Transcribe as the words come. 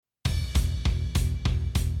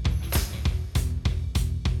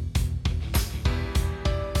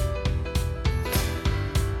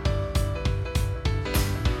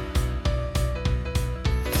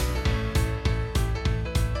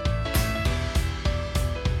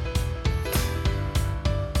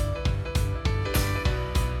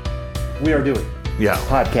we are doing. Yeah.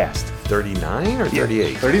 Podcast. 39 or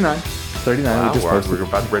 38? 39. 39. Wow, We just posted. we're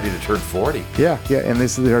about ready to turn 40. Yeah. And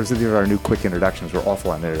these are our new quick introductions. We're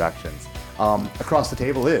awful on introductions. Across the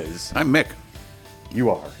table is... I'm Mick. You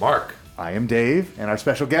are. Mark. I am Dave, and our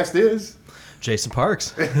special guest is... Jason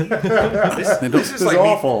Parks. This This is is like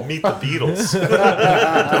awful. Meet the Beatles.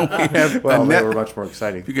 We have Well, they Annette. were much more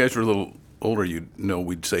exciting. If you guys were a little older, you'd know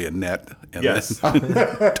we'd say Annette and Yes.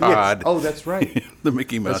 then Todd. Oh, that's right. The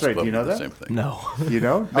Mickey Mouse That's right. Club Do you know did the that? same thing. No. You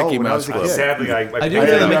know? Mickey when I Mouse was a Club. kid. Sadly, I I do picked know it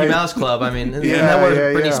the up. Mickey Mouse Club. I mean, isn't Yeah, that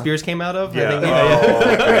where yeah, Britney yeah. Spears came out of? I Yeah.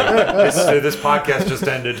 think, This podcast just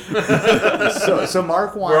ended. So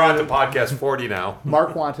Mark We're on to wanted, podcast 40 now.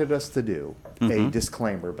 Mark wanted us to do a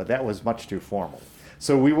disclaimer, but that was much too formal.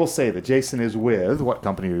 So we will say that Jason is with, what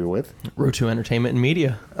company are you with? Rotu Entertainment and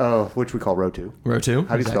Media. Which we call Rotu. Rotu.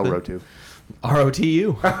 How do you spell Rotu?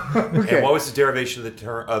 R-O-T-U. And what was the derivation of the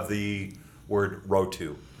term of the word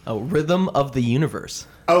Rotu? Oh, Rhythm of the Universe.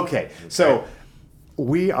 Okay, so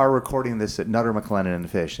we are recording this at Nutter, McLennan, and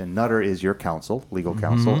Fish, and Nutter is your counsel, legal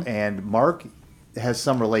counsel, and Mark has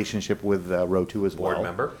some relationship with Rotu as Board well.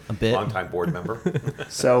 member? A bit. Longtime board member.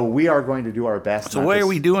 So we are going to do our best. So not why to are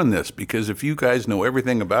we doing this? Because if you guys know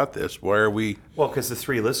everything about this, why are we? Well, because the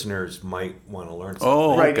three listeners might want to learn something.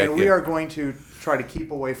 Oh, Right, okay. and we yeah. are going to try to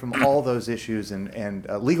keep away from all those issues and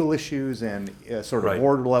legal issues and sort of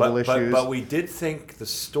board level issues. But we did think the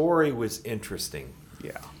story was interesting.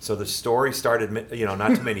 Yeah. So the story started,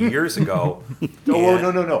 not too many years ago. Oh,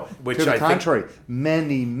 and- no. Which to the I think- contrary,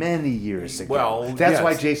 many years ago. Well, that's yes.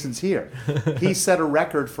 why Jason's here. He set a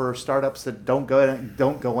record for startups that don't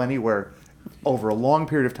go anywhere over a long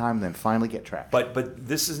period of time, and then finally get traction. But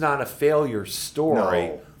this is not a failure story.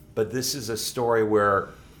 No. But this is a story where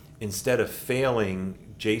instead of failing,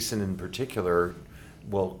 Jason in particular,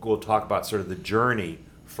 we'll talk about sort of the journey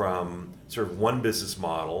from sort of one business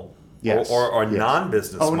model Yes. or Yes.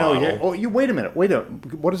 non-business Oh no! model. Yeah. Oh, you wait a minute.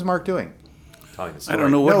 What is Mark doing? Telling the I story.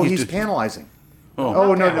 don't know what No, he he's did. panelizing. Oh,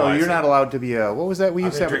 No! panelizing. You're not allowed to be a. What was that we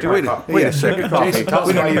used to I'm have? gonna drink my Wait, coffee. wait a second. Drink coffee. Jason, tell us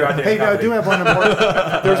We about know your you- goddamn Hey, coffee. I do have one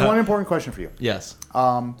important. There's one important question for you. Yes.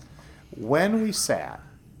 When we sat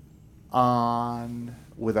on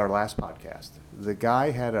with our last podcast, the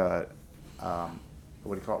guy had a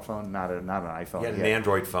what do you call it? Phone? Not an iPhone. He had an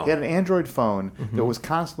Android phone. He had an Android phone that was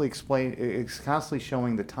constantly constantly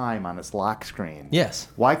showing the time on its lock screen. Yes.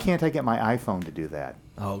 Why can't I get my iPhone to do that?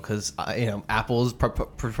 Oh, because Apple's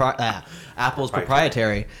Apple's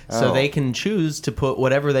proprietary, so Oh. they can choose to put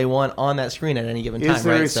whatever they want on that screen at any given time. Is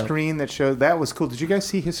there right? a screen that shows? That was cool. Did you guys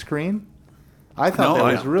see his screen? I thought No,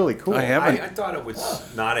 that was really cool. I haven't. I thought it was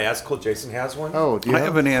not as cool. Jason has one. Oh, do you I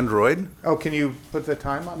have an Android. Oh, can you put the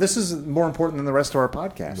time on? This is more important than the rest of our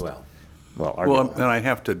podcast. Well, Well, then I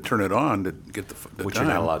have to turn it on to get the which time.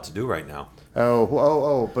 you're not allowed to do right now.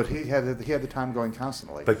 But he had the time going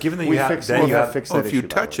constantly. But given that we you have- fixed, then we you have have- fixed Well, that if you issue,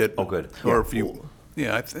 by the touch way. it, Oh, good. or Yeah.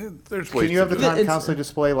 if you, there's ways Can you have to the do time it. It's- constantly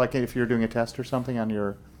display like if you're doing a test or something on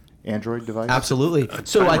your Android device? Absolutely.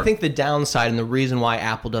 So I timer. think the downside and the reason why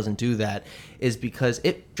Apple doesn't do that is because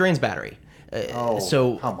it drains battery.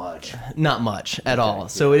 So how much? Not much at all.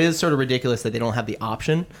 So it is sort of ridiculous that they don't have the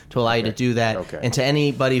option to allow you to do that. Okay. And to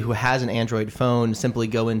anybody who has an Android phone, simply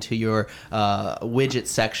go into your widgets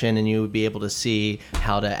section and you would be able to see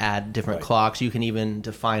how to add different clocks. You can even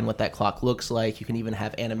define what that clock looks like. You can even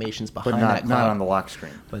have animations behind But that clock. not on the lock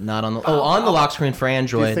screen. But not on the on the lock screen for Do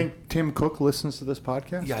Android. you think Tim Cook listens to this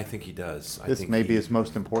podcast? Yeah, I think he does. I This think may be he- his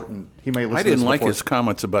most important. He may listen. I to didn't this like before- his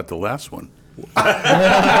comments about the last one.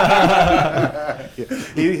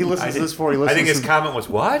 He listens to this before he listens. I think his to, comment was,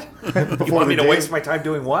 what? You want me to the waste day- my time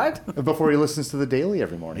doing what? before he listens to the daily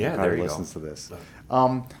every morning. Yeah, he probably there you go. listens to this.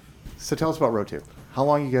 So tell us about Rotu. How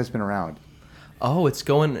long you guys been around? Oh, it's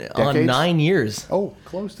going on Decades? 9 years. Oh,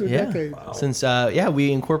 close to a Yeah, decade. since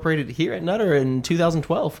we incorporated here at Nutter in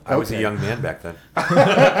 2012. I was a Okay. young man back then.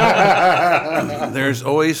 There's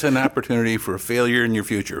always an opportunity for failure in your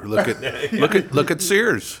future. Look at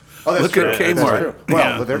Sears. Oh, that's look true. at That's Kmart. true. Well,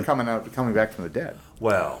 Yeah. but they're coming back from the dead.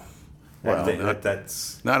 Well, Well,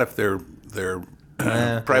 that's... Not if their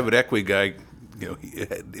private equity guy, he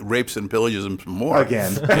rapes and pillages them some more.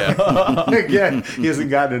 Again. Yeah. Again, he hasn't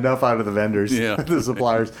gotten enough out of the vendors, Yeah. the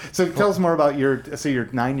suppliers. So tell us more about your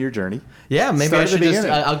 9-year journey. Yeah, maybe Start I at the should just.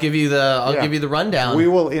 beginning. I'll give you the. Yeah. Give you the rundown. We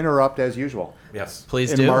will interrupt as usual. Yes.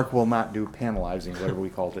 Please And do. Mark will not do panelizing, whatever we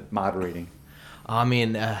called it, moderating. I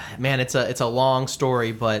mean, man, it's a long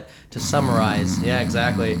story, but to summarize, yeah,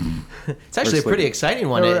 exactly. It's actually a pretty exciting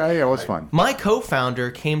one. Yeah, it was fun. My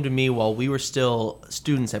co-founder came to me while we were still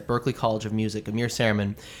students at Berklee College of Music, Amir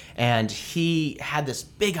Serman, and he had this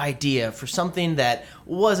big idea for something that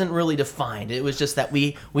wasn't really defined. It was just that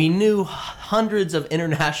we knew hundreds of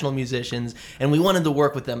international musicians, and we wanted to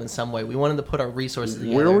work with them in some way. We wanted to put our resources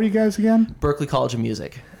together. Where were you guys again? Berklee College of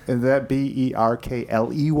Music. Is that Berkley?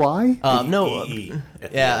 No. EE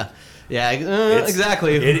at the Yeah. end. Yeah, It's-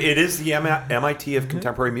 exactly. It is the MIT of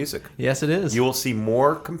contemporary music. Yes, it is. You will see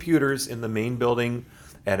more computers in the main building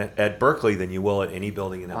at Berkeley than you will at any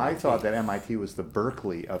building in MIT. I thought that MIT was the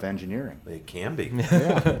Berkeley of engineering. It can be. And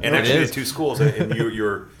actually, is. the two schools, and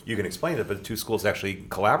you can explain it, but the two schools actually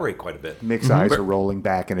collaborate quite a bit. Mick's eyes are rolling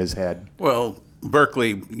back in his head. Well,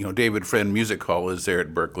 Berkeley, David Friend Music Hall is there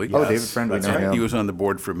at Berkeley. Oh, David Friend, we that's know right. him. He was on the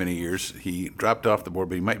board for many years. He dropped off the board,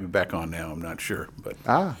 but he might be back on now. I'm not sure. But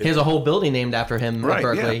He has a whole building named after him Right, at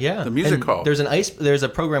Berkeley. yeah. Yeah, The music And hall. There's a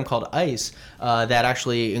program called ICE that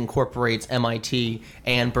actually incorporates MIT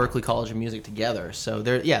and Berklee College of Music together. So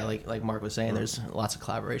there, yeah, like Mark was saying, there's lots of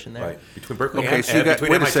collaboration there. Right. Between Berkeley okay, and so you got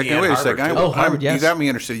between wait a MIT second. and Wait a Harvard, second. too. Oh, Harvard, yes. You got me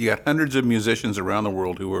interested. You got hundreds of musicians around the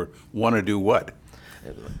world who want to do what?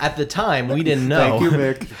 At the time, we didn't know. Thank you,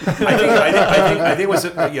 Mick. I think it was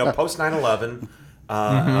post 9/11.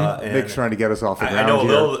 And Mick's trying to get us off the I ground know a here.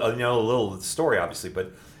 little, a little story, obviously,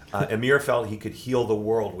 but Amir felt he could heal the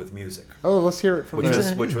world with music, Oh, let's hear it from which the,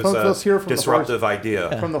 was let's hear a it from disruptive the horse,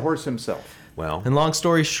 idea. from the horse himself. Well, And long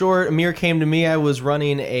story short, Amir came to me. I was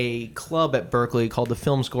running a club at Berkeley called the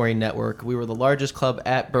Film Scoring Network. We were the largest club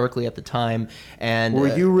at Berkeley at the time, and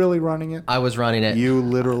Were you really running it? I was running it. You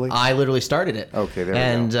literally? I literally started it. Okay, there we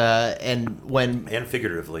and and when and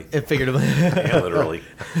figuratively, figuratively. and literally.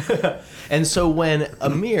 And so when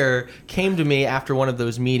Amir came to me after one of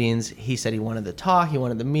those meetings, he said he wanted to talk, he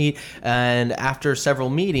wanted to meet, and after several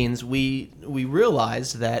meetings, we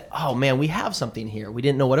realized that, oh man, we have something here. We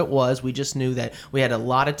didn't know what it was. We just knew that we had a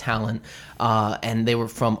lot of talent, and they were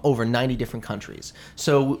from over 90 different countries.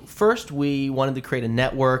 So first, we wanted to create a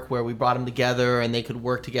network where we brought them together, and they could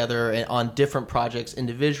work together on different projects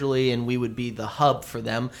individually, and we would be the hub for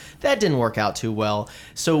them. That didn't work out too well.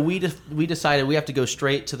 So we decided we have to go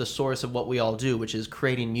straight to the source of what we all do, which is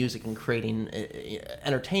creating music and creating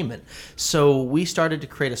entertainment. So we started to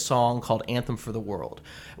create a song called Anthem for the World,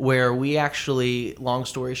 where we actually, long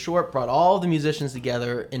story short, brought all the musicians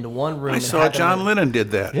together into one room. I and saw had them- John Lennon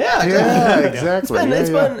did that. Yeah, Yeah, exactly.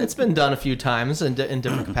 It's been done a few times in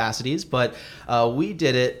different capacities, but we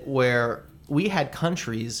did it where we had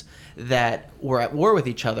countries that were at war with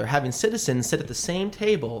each other, having citizens sit at the same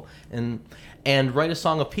table and write a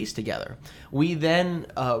song of peace together. We then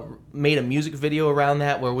made a music video around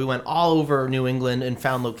that where we went all over New England and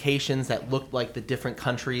found locations that looked like the different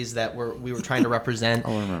countries that we were trying to represent.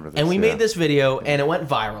 I remember this, and we yeah. made this video, and it went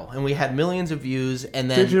viral, and we had millions of views.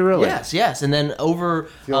 And then Did you really? Yes, and then over. Do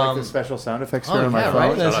you like the special sound effects oh, here on my yeah,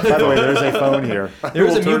 phone? right? By the way, there's a phone here. There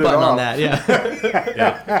was We'll a turn mute it button on off. that,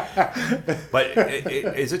 yeah. But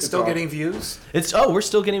is it still getting views? We're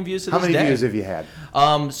still getting views to How this many day. views have you had?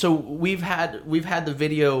 So we've had the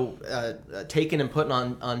video taken and put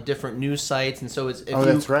on different news sites, and so it's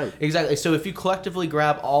That's right. Exactly. So if you collectively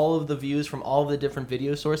grab all of the views from all of the different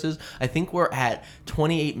video sources, I think we're at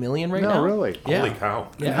 28 million right No, now. really? Yeah. Holy cow!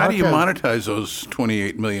 Yeah. How do you Okay. monetize those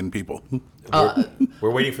 28 million people? We're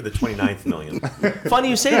waiting for the 29th million. Funny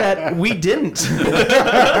you say that. We didn't.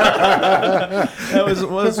 that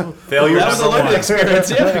was Failure that was a number learning one.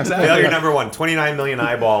 experience. Yeah, exactly. Failure number one: 29 million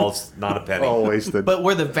eyeballs, not a penny. Always the. But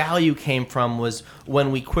where the value came from was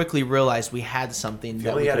when we quickly realized we had something You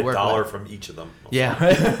that only we had could work $1 with. from each of them.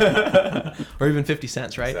 Yeah. Or even 50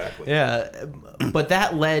 cents, right? Exactly. Yeah. But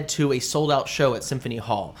that led to a sold out show at Symphony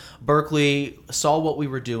Hall. Berkeley saw what we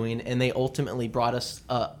were doing, and they ultimately brought us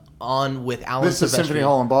on with Alan This is Silvestri. Symphony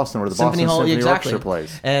Hall in Boston, where the Symphony Boston Hall, Symphony exactly. Orchestra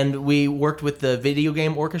plays. And we worked with the Video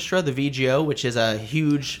Game Orchestra, the VGO, which is a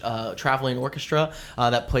huge traveling orchestra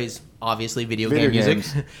that plays obviously video game Video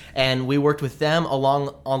music. games. And we worked with them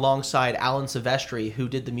alongside Alan Silvestri, who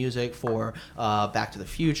did the music for Back to the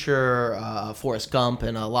Future, Forrest Gump,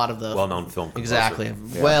 and a lot of the Well-known film composer. Exactly, a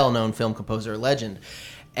well-known film composer, legend.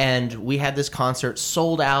 And we had this concert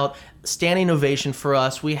sold out, standing ovation for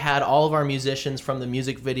us. We had all of our musicians from the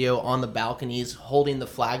music video on the balconies holding the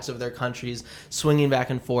flags of their countries, swinging back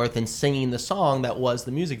and forth and singing the song that was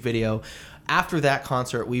the music video. After that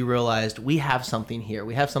concert, we realized we have something here.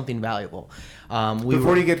 We have something valuable.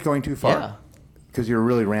 Before you get going too far, Yeah. because you're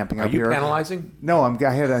really ramping Are up you here. panelizing? No, I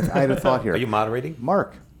had a thought here. Are you moderating?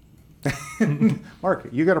 Mark, Mark,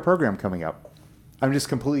 you got a program coming up. I'm just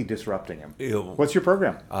completely disrupting him. Ew. What's your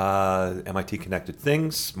program? MIT Connected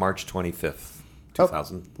Things, March 25th,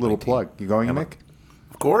 2000. Little plug. You going, Mick?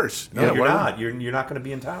 Of course. No, Yeah, you're why- not. You're not going to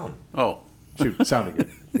be in town. Oh, Shoot, sounded good.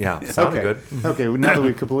 Yeah, sounded Okay. good. Okay, well, now that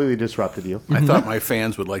we've completely disrupted you, I thought my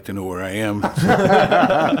fans would like to know where I am.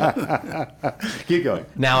 keep going.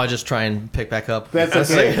 Now I just try and pick back up. That's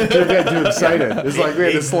okay. You're getting too excited. It's like we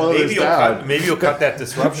had to slow this down. Maybe you'll cut that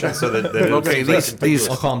disruption so that Okay, these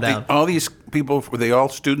I'll calm down. all these people, were they all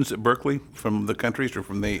students at Berkeley from the countries or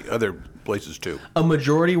from the other places too? A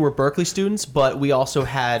majority were Berkeley students, but we also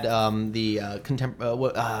had New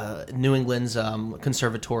England's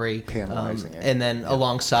conservatory, Panelizing it. and then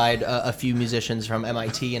alongside a few musicians from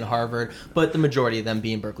MIT and Harvard, but the majority of them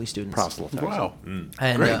being Berkeley students. Proselytizing. Wow.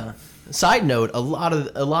 And Great. side note, a lot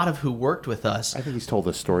of who worked with us I think he's told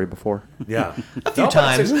this story before. Yeah, a few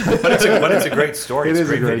times. but it's a great story. It It's is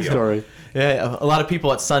a great video. story. Yeah, a lot of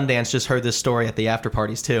people at Sundance just heard this story at the after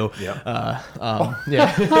parties too. Yeah.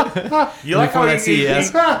 Yeah. You like how Before that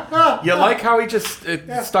CES. you like how he just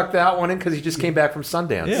stuck that one in because he just came back from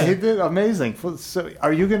Sundance. Yeah. He did amazing. So,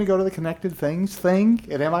 are you going to go to the Connected Things thing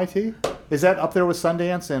at MIT? Is that up there with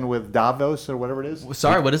Sundance and with Davos or whatever it is?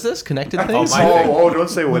 Sorry, what is this? Connected things? my thing. Don't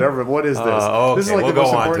say whatever. What is this? Okay, This is like we'll the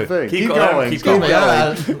most go on important to- thing. keep Keep going, going. keep Keep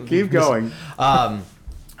going. going. Keep going.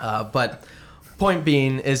 But point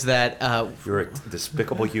being is that You're a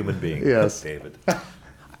despicable human being, Yes. David.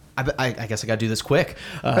 I guess I got to do this quick.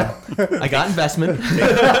 I got investment.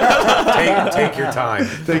 Take your time.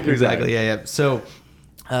 Take your Exactly. time.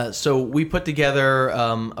 Yeah. So we put together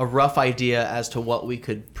a rough idea as to what we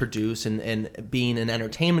could produce, and being an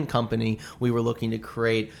entertainment company, we were looking to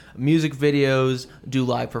create music videos, do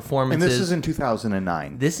live And performances. this is in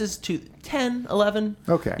 2009. This is 10, 11.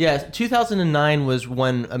 Okay. Yeah, 2009 was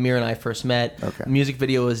when Amir and I first met. Okay. Music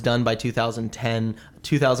video was done by 2010.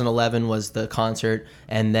 2011 was the concert,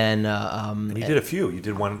 and then And you did a few. You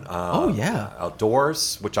did one. yeah.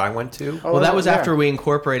 Outdoors, which I went to. Oh, well, that was yeah. after we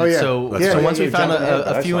incorporated. Oh, yeah. So, Yeah, so yeah, once we yeah, found jumping ahead,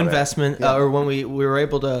 but a I few saw that. investment, Yeah. or when we were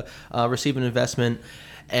able to receive an investment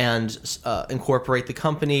and incorporate the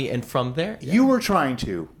company, and from there, You were trying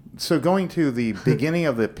to. So going to the beginning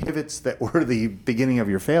of the pivots that were the beginning of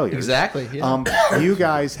your failures. Exactly, yeah. You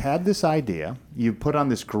guys had this idea. You put on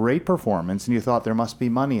this great performance, and you thought there must be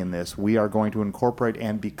money in this. We are going to incorporate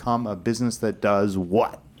and become a business that does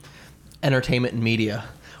what? entertainment and media.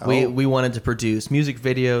 Oh. We wanted to produce music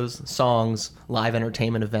videos, songs, live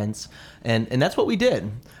entertainment events, and that's what we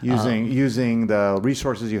did. Using the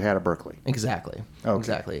resources you had at Berkeley. Exactly. Okay.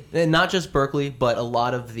 Exactly. And not just Berkeley, but a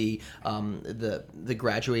lot of the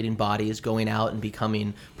graduating body is going out and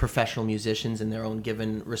becoming professional musicians in their own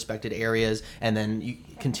given respected areas, and then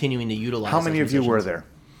continuing to utilize. How many those of you were musicians.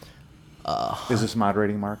 there? Is this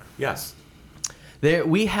moderating, Mark? Yes. There,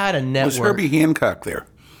 we had a network. Was Herbie Hancock there?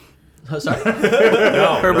 Oh, sorry.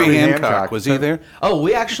 No. Herbie Hancock, Hancock. was he there? Oh,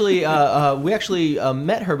 we actually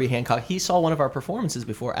met Herbie Hancock. He saw one of our performances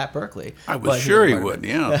before at Berkeley. I but was sure he wasn't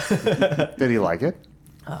part of it. would, yeah. Did he like it?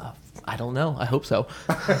 I don't know. I hope so.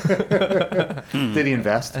 Did he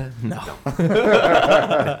invest? No.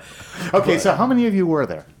 Okay, so how many of you were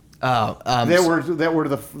there? That were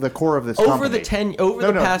the core of this over company?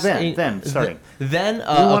 the past starting. Then We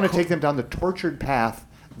want to take them down the tortured path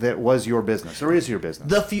that was your business, or is your business.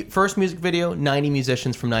 the first music video, 90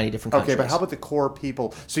 musicians from 90 different countries. Okay, but how about the core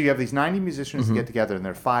people? So you have these 90 musicians that get together, and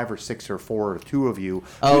there are 5 or 6 or 4 or 2 of you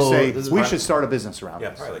who say, we should start a business around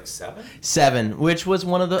Yeah, this. probably like 7. 7, which was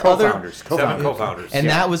one of the other Co-founders. 7 co-founders. and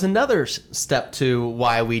that was another step to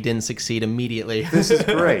why we didn't succeed immediately. This is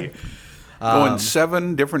great. Going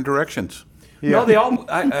 7 different directions. Yeah. No, they all.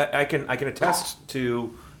 I can attest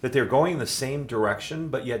to that they're going in the same direction,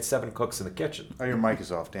 but you had 7 cooks in the kitchen. Oh, your mic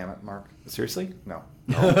is off, damn it, Mark. Seriously? No.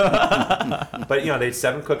 But they had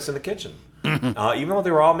 7 cooks in the kitchen. Even though they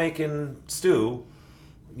were all making stew,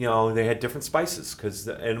 they had different spices.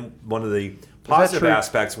 And one of the positive true?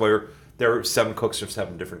 aspects were there were 7 cooks from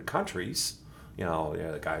 7 different countries. You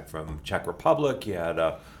had a guy from Czech Republic. You had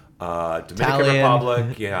a Dominican Italian.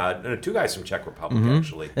 Republic. You had 2 guys from Czech Republic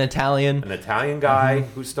actually. An Italian. An Italian guy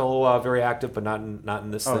who's still very active, but not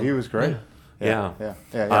in this Oh, thing. he was great.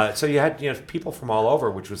 Yeah. So you had people from all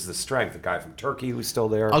over, which was the strength. The guy from Turkey who's still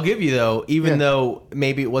there. I'll give you though, even Yeah. though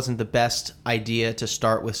maybe it wasn't the best idea to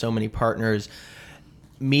start with so many partners,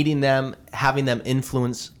 meeting them, having them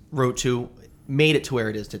influence Road 2 made it to where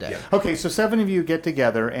it is today. Yeah. Okay, so 7 of you get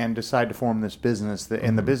together and decide to form this business,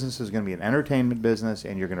 and the business is going to be an entertainment business,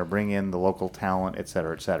 and you're going to bring in the local talent, et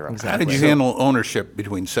cetera, et cetera. Exactly. How did you handle ownership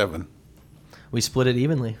between 7? We split it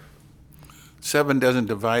evenly. 7 doesn't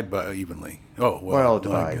divide by evenly. Oh, Well, it I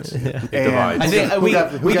divides. guess. And divides. I think who we,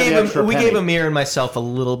 got- who we got the gave extra him, we penny? gave Amir and myself a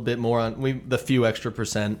little bit more on the few extra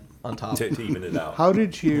percent on top. to even it out. How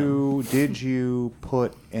did you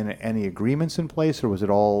put in any agreements in place, or was it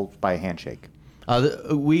all by handshake?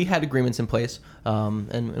 We had agreements in place,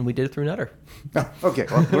 and we did it through Nutter. Okay,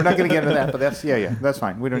 well, we're not going to get into that, but that's that's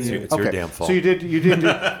fine. We don't. It's your okay. damn fault. So you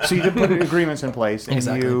did put agreements in place, and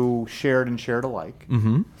Exactly. you shared alike.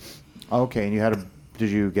 Mm-hmm. Okay, and did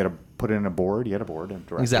you put in a board? You had a board of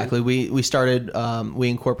directors. Exactly. We started. We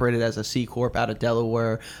incorporated as a C corp out of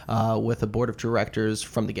Delaware with a board of directors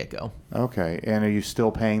from the get go. Okay, and are you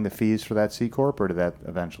still paying the fees for that C corp, or did that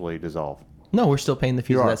eventually dissolve? No, we're still paying the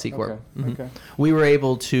fees You of are? that C corp. Okay, Mhm. okay. We were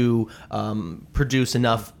able to produce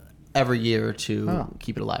enough every year to Oh.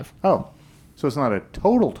 keep it alive. Oh, so it's not a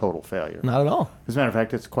total failure. Not at all. As a matter of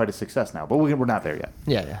fact, it's quite a success now, but we're not there yet.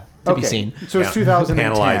 Yeah. To be seen. So it's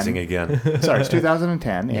 2010. Panelizing again. Sorry, it's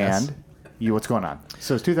 2010, Yes. and what's going on?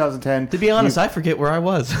 So it's 2010. To be honest, I forget where I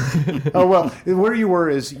was. Oh well, where you were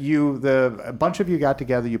is a bunch of you got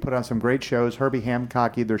together. You put on some great shows. Herbie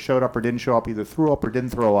Hancock either showed up or didn't show up, either threw up or didn't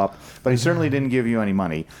throw up, but he certainly didn't give you any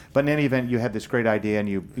money. But in any event, you had this great idea and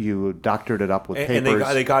you doctored it up with And papers.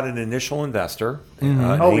 they got an initial investor, an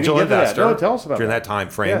Oh, we angel didn't get to that. investor. No, tell us about during that. that time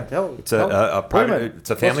frame. Yeah, tell- it's tell- a wait private. minute. It's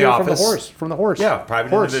a Let's family hear it office. from the horse. Yeah, private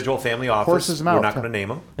Horse. individual family office. Horse's We're mouth. not going to name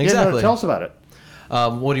them. Exactly. Yeah, no, tell us about it.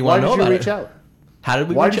 What do you Why want to did know you about reach it? out? How did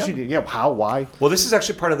we Why reach did out? you do? Yeah, how? Why? Well, this is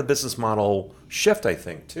actually part of the business model shift, I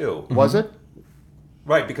think, too. Was it?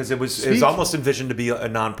 Right, because it was Speak. almost envisioned to be a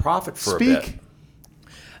nonprofit for a Speak. bit.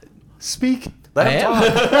 Speak. Let I him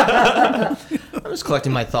am. talk. I'm just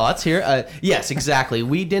collecting my thoughts here. Yes, exactly.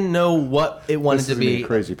 We didn't know what it wanted This to is gonna be be. a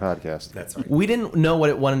crazy podcast. That's right. We didn't know what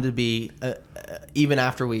it wanted to be even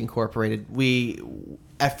after we incorporated.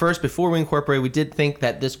 At first, before we incorporated, we did think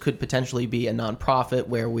that this could potentially be a nonprofit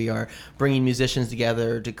where we are bringing musicians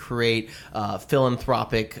together to create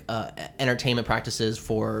philanthropic entertainment practices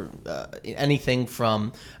for anything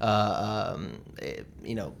from,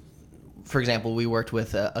 for example, we worked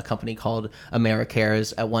with a company called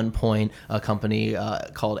AmeriCares at one point, a company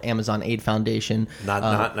called Amazon Aid Foundation.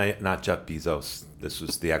 Not Jeff Bezos. This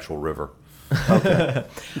was the actual river.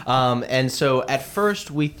 And so at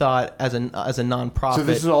first we thought as a nonprofit. So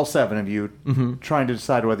this is all 7 of you trying to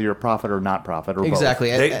decide whether you're profit or not profit or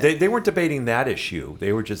exactly. both. They weren't debating that issue.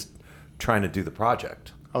 They were just trying to do the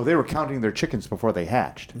project. Oh, they were counting their chickens before they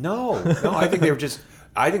hatched. No. I think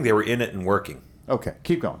they were in it and working. Okay,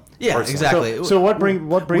 keep going. Yeah, personally. exactly. So what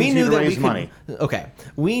brings you to raise money? Okay,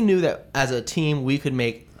 we knew that as a team we could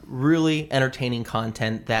make really entertaining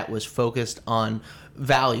content that was focused on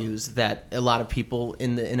values that a lot of people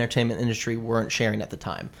in the entertainment industry weren't sharing at the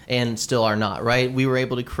time and still are not, right? We were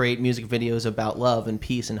able to create music videos about love and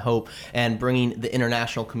peace and hope and bringing the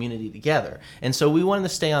international community together. And so we wanted to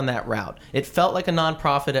stay on that route. It felt like a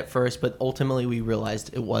nonprofit at first, but ultimately we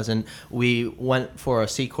realized it wasn't. We went for a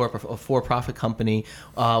C Corp, a for-profit company.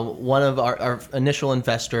 One of our initial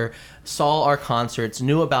investor saw our concerts,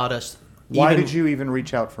 knew about us. Why did you even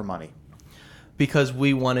reach out for money? Because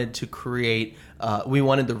we wanted to create, we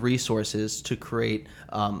wanted the resources to create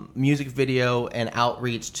music video and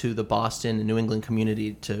outreach to the Boston and New England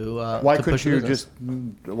community to Why to couldn't push the you business.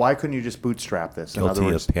 Why couldn't you just bootstrap this? In other Guilty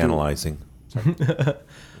of words, panelizing.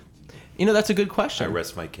 That's a good I question.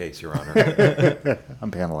 rest my case, Your Honor.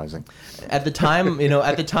 I'm panelizing. At the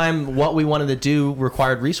time, what we wanted to do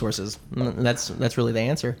required resources. And that's really the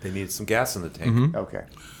answer. They needed some gas in the tank. Mm-hmm. Okay.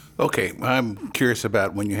 Okay, I'm curious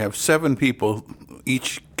about when you have 7 people,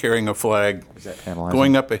 each carrying a flag, that panelizing?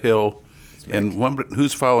 going up a hill, and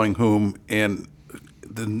who's following whom, and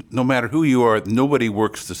no matter who you are, nobody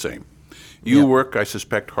works the same. You Yep. work, I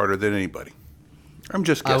suspect, harder than anybody. I'm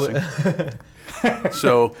just I would- guessing.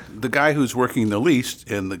 So the guy who's working the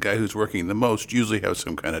least and the guy who's working the most usually have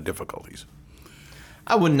some kind of difficulties.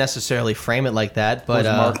 I wouldn't necessarily frame it like that, but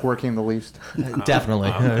Was Mark working the least?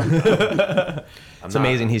 definitely. It's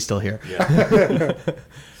amazing he's still here.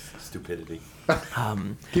 Stupidity.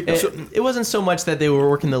 It wasn't so much that they were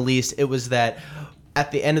working the least. It was that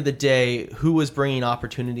at the end of the day, who was bringing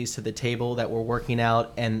opportunities to the table that were working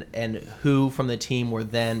out, and who from the team were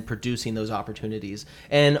then producing those opportunities.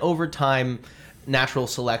 And over time, natural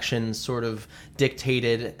selection sort of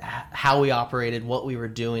dictated how we operated, what we were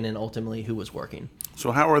doing, and ultimately who was working.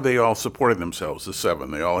 So how are they all supporting themselves, the 7?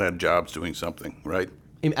 They all had jobs doing something, right?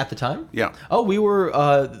 At the time? Yeah. Oh, we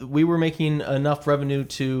were making enough revenue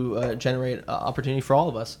to generate opportunity for all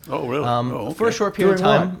of us. Oh, really? For a Okay. short period Doing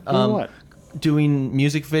of time. what? Doing what? doing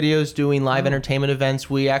music videos, doing live entertainment events.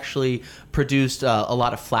 We actually produced a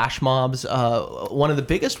lot of flash mobs. One of the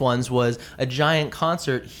biggest ones was a giant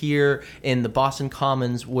concert here in the Boston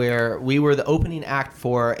Commons where we were the opening act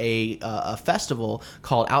for a festival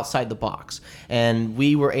called Outside the Box. And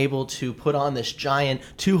we were able to put on this giant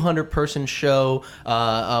 200-person show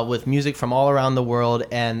with music from all around the world,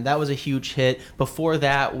 and that was a huge hit. Before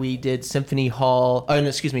that, we did Symphony Hall.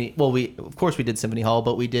 Of course we did Symphony Hall,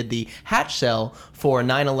 but we did the Hatch Cell for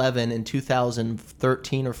 9/11 in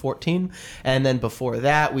 2013 or 14. And then before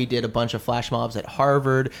that, we did a bunch of flash mobs at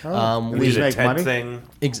Harvard. We These did a make TED money? thing.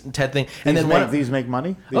 TED thing. And then These make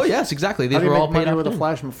money? Oh, yes, exactly. These How do you were all make paid money off. with a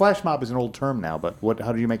flash mob? Flash mob is an old term now, but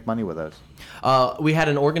how do you make money with those? We had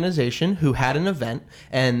an organization who had an event,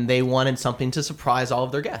 and they wanted something to surprise all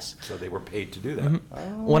of their guests. So they were paid to do that.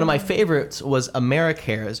 One of my favorites was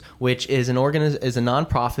AmeriCares, which is a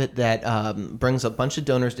nonprofit that brings a bunch of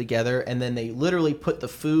donors together, and then they literally put the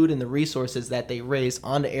food and the resources that they raise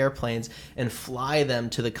onto airplanes and fly them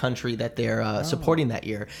to the country that they're supporting that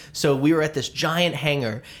year. So we were at this giant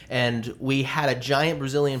hangar, and we had a giant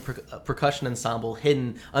Brazilian percussion ensemble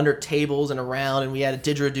hidden under tables and around, and we had a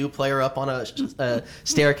didgeridoo player up on a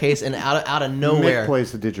staircase, and out of nowhere. Mick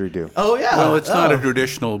plays the didgeridoo. Oh yeah. Well, it's not a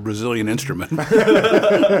traditional Brazilian instrument.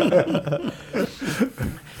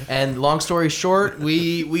 And long story short,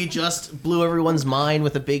 we just blew everyone's mind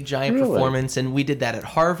with a big giant Really? performance, and we did that at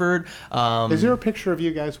Harvard. Is there a picture of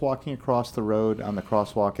you guys walking across the road on the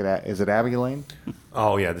crosswalk is it Abbey Lane?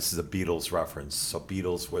 Oh yeah, this is a Beatles reference. So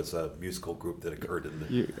Beatles was a musical group that occurred in the.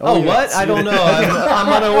 What? yes. I don't know. I'm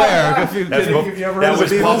unaware. If you That's could- Paul- you ever that heard of was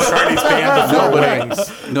the Paul Beatles? McCartney's band, The Four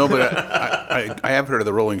Wings. No, but I have heard of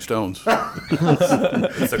the Rolling Stones.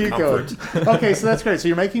 It's a Keep going. comfort. Okay, so that's great. So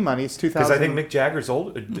you're making money. It's 2000. Because I think Mick Jagger's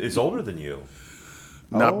is older than you.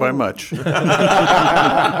 Not by much.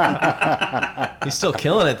 He's still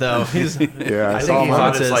killing it though. He's Yeah, I it's think all he's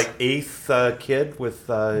on performances. his like 8th kid with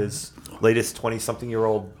his latest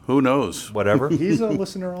 20-something-year-old Who knows? whatever. He's a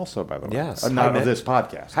listener also, by the way. Yes. Not Hi, of Mick. this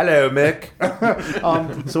podcast. Hello,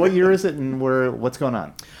 Mick. So what year is it, and what's going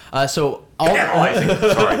on? so all Sorry.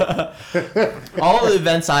 all the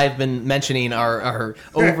events I've been mentioning are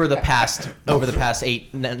over the past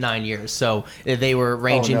 8-9 years. So they were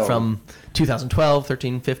ranging no. from 2012,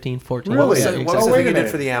 13, 15, 14. Really? Yeah, So what was Oh, the wait thing a you did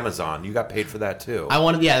minute. for the Amazon? You got paid for that too.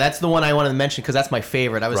 That's the one I wanted to mention because that's my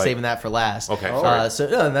favorite. I was Right. saving that for last. Okay, sorry.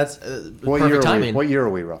 That's What perfect year are timing. we? What year are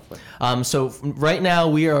we roughly? Right now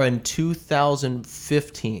we are in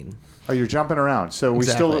 2015. Oh, you're jumping around. So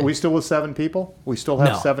Exactly. we still with 7 people? We still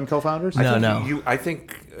have No. 7 co-founders? No. I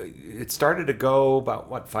think it started to go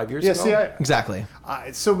about 5 years Yeah. ago. See, Exactly.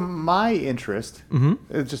 so my interest,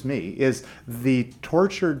 just me, is the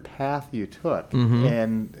tortured path you took,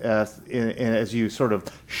 and as you sort of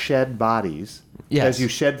shed bodies, Yes. as you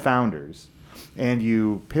shed founders, and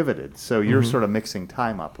you pivoted. So you're sort of mixing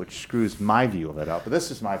time up, which screws my view of it up. But this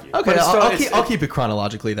is my view. Okay, But it's still- I'll keep it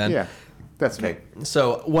chronologically then. Yeah, that's Okay. me.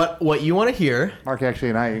 So what you want to hear? Mark actually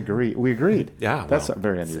and I agree. We agreed. Yeah, that's well,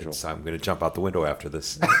 very unusual. I'm going to jump out the window after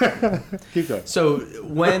this. Keep going. So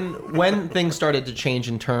when things started to change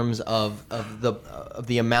in terms of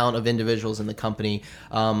the amount of individuals in the company,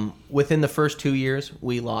 within the first 2 years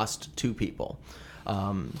we lost 2 people.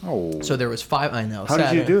 So there was 5. I know. How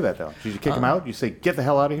did you sad. do that though? Did you kick them out? You say, "Get the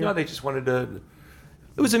hell out of here"? No, they just wanted to.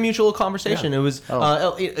 It was a mutual conversation. Yeah. It was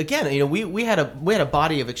again, we had a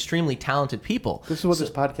body of extremely talented people. This is what this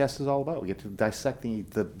podcast is all about. We get to dissect the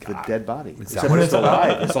dead body. Is Except that what it's it's about?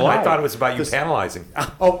 alive. It's alive. I thought it was about you This- panelizing.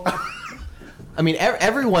 Oh, I mean,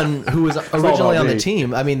 everyone who was originally about on the me.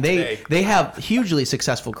 team. I mean, Hey. they have hugely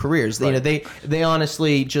successful careers. You know, they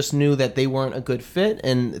honestly just knew that they weren't a good fit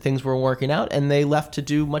and things weren't working out, and they left to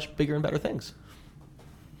do much bigger and better things.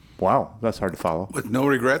 wow, that's hard to follow. With no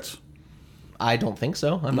regrets? I don't think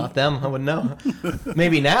so. I'm not them. I wouldn't know.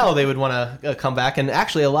 Maybe now they would want to come back. And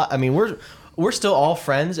actually, a lot. I mean, we're still all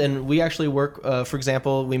friends, and we actually work. For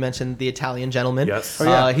example, we mentioned the Italian gentleman. Yes. Oh,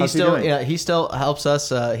 yeah. He How's he still doing? he still helps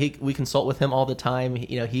us. We consult with him all the time.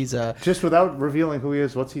 He's Just without revealing who he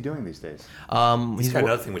is, what's he doing these days? He's got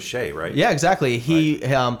another thing with Shay, right? Yeah, exactly. He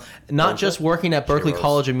not just working at Berklee Rose.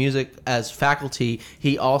 College of Music as faculty,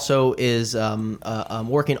 he also is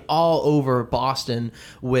working all over Boston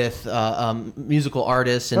with musical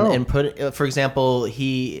artists and, Oh. and put. For example,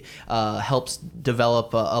 he helps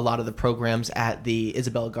develop a lot of the programs programs at the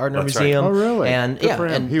Isabella Gardner That's right. Museum. Oh, really? And Good yeah, for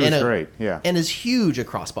him. and He was and great. Yeah. and is huge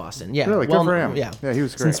across Boston. Yeah, Really? Good for him. Yeah, Yeah, he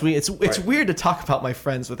was Since great. it's weird to talk about my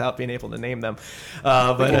friends without being able to name them,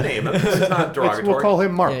 but Good name. It's not derogatory. We'll call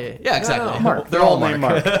him Mark. yeah, exactly. No, Mark. They're all named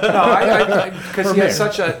Mark. Mark. No, because he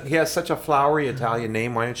Or has such a flowery Italian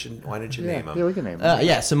name. Why don't you name him? Yeah, we can name him.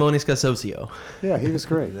 Yeah, Simone Scasozio. Yeah, he was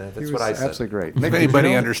great. That's He was what I said. Absolutely great. If Nick, did anybody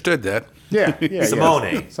you know? understood that. Yeah, yeah. Simone.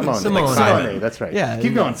 Yes. Simone. Simone. Like Simone. That's right. Yeah.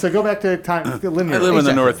 Keep going. So go back to time. I Linear. live in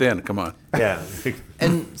the Exactly. North End. Come on. Yeah.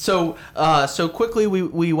 And so quickly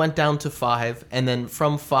we went down to 5, and then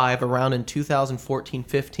from 5 around in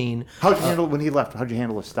 2014-15. How'd you handle when he left? How'd you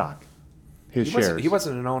handle his stock? His shares. He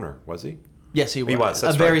wasn't an owner, was he? Yes, he was. was, a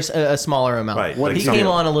that's very right. a smaller amount. Right. What He did you came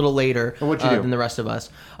do? on a little later what'd you do? than the rest of us.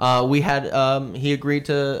 We had he agreed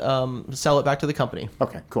to sell it back to the company.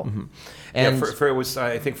 Okay, cool. And yeah, for it was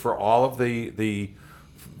I think for all of the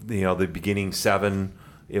beginning 7,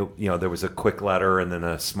 there was a quick letter and then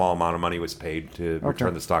a small amount of money was paid to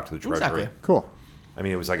return the stock to the treasury. Exactly. Cool. I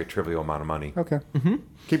mean, it was like a trivial amount of money. Okay.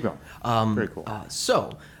 Keep going. Very cool.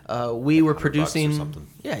 So we were $100 or producing, something.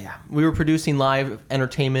 we were producing live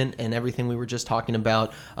entertainment and everything we were just talking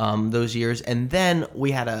about those years, and then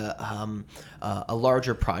we had a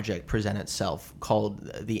larger project present itself called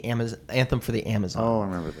the Anthem for the Amazon. Oh, I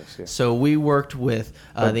remember this. Yeah. So we worked with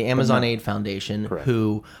the Amazon Aid Foundation, Correct.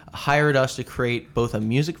 who hired us to create both a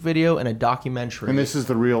music video and a documentary. And this is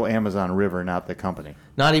the real Amazon River, not the company.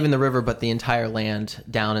 Not even the river, but the entire land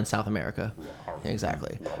down in South America.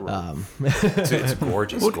 Exactly. It's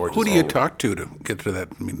gorgeous, gorgeous. Who do you talk to get to that?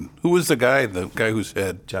 I mean, who was the guy who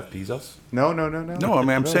said? Jeff Bezos? No. No, I mean,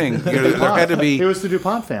 I'm saying there had to be. It was the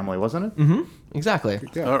DuPont family, wasn't it? Exactly.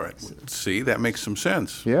 Yeah. All right. See, that makes some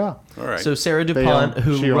sense. Yeah. All right. So Sarah DuPont, she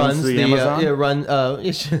who owns runs the the Amazon? I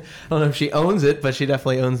don't know if she owns it, but she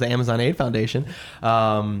definitely owns the Amazon Aid Foundation.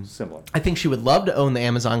 Similar. I think she would love to own the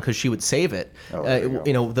Amazon because she would save it. Oh, there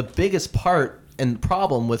you go. The biggest part and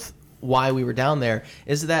problem with why we were down there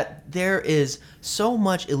is that there is so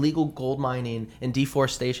much illegal gold mining and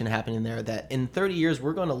deforestation happening there that in 30 years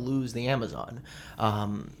we're going to lose the Amazon.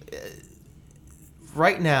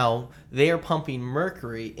 Right now, they are pumping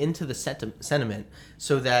mercury into the sediment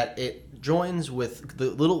so that it joins with the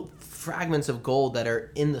little fragments of gold that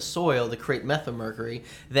are in the soil to create methylmercury.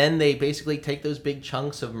 Then they basically take those big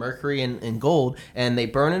chunks of mercury and gold and they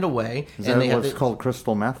burn it away. Is and that they have what's called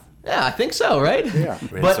crystal meth? Yeah, I think so, right? Yeah.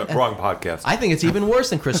 It's a wrong podcast. I think it's even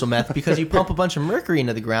worse than crystal meth because you pump a bunch of mercury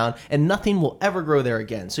into the ground and nothing will ever grow there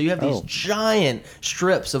again. So you have these Oh. giant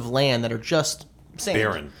strips of land that are just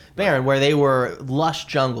sand. Barren. Where they were lush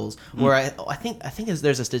jungles. Where I think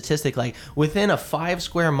there's a statistic like within a 5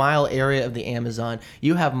 square mile area of the Amazon,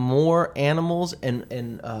 you have more animals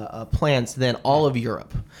and plants than all of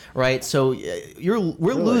Europe, right? So we're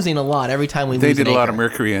losing a lot every time we they lose. did an a lot acre. of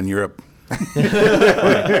mercury in Europe.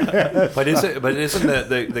 But isn't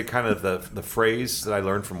the kind of the phrase that I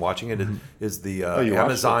learned from watching it is the you watched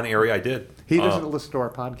Amazon area? I did. He doesn't listen to our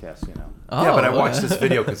podcast, you know. Yeah, but I Oh, watched okay. this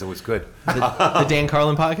video because it was good. the Dan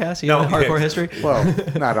Carlin podcast. You know, No, Hardcore yeah. History. Well,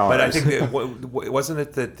 not all. But I think wasn't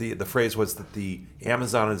it that the phrase was that the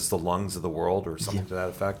Amazon is the lungs of the world or something to that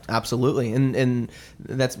effect? Absolutely, and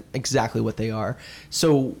that's exactly what they are.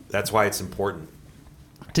 So That's why it's important.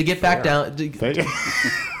 to get back down,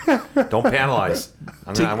 Don't panelize.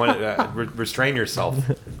 I want to restrain yourself.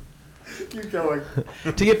 Keep going.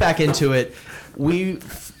 to get back into it,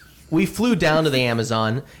 we flew down to the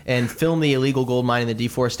Amazon and filmed the illegal gold mining, the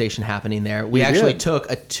deforestation happening there. We You actually did? took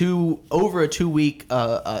over a 2-week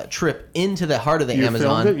trip into the heart of the You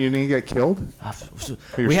Amazon. filmed it? You didn't get killed?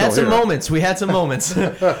 You're We had still some here. moments. We had some moments.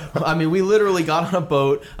 I mean, we literally got on a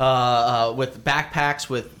boat with backpacks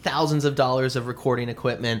with thousands of dollars of recording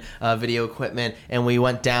equipment, video equipment, and we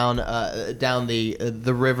went down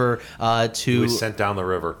the river He to was sent down the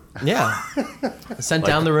river. sent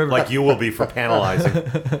down the river. Like you will be for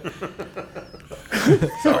panelizing.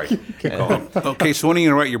 Sorry. Keep going. Okay, so when are you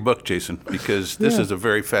going to write your book, Jason? Because this Yeah. is a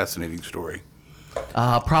very fascinating story.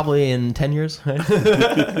 Probably in 10 years.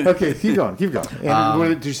 Okay, keep going. And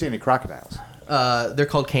did you see any crocodiles? They're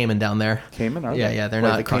called caiman down there. Cayman, are Yeah, they? yeah, they're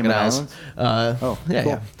Like not the Cayman crocodiles. Islands? Yeah,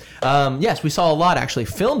 cool. yeah. Yes, we saw a lot actually.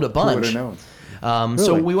 Filmed a Who would bunch. have known?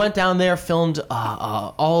 So Really? we went down there, filmed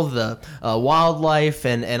all of the wildlife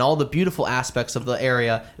and all the beautiful aspects of the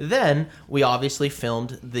area. Then we obviously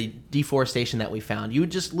filmed the deforestation that we found. You would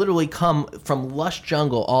just literally come from lush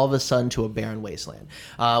jungle all of a sudden to a barren wasteland.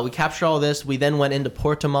 We captured all this. We then went into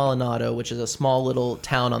Porto Maldonado, which is a small little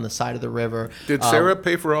town on the side of the river. Did Sarah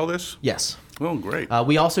pay for all this? Yes. Oh, great.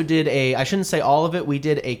 We also did I shouldn't say all of it, we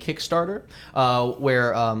did a Kickstarter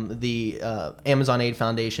where the Amazon Aid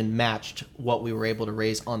Foundation matched what we were able to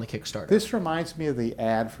raise on the Kickstarter. This reminds me of the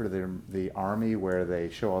ad for the Army where they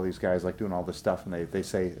show all these guys like doing all this stuff, and they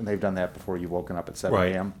say, and they've done that before you've woken up at 7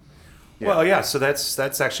 Right. a.m. Well, yeah. So that's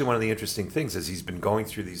actually one of the interesting things is he's been going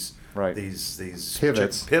through these Right. these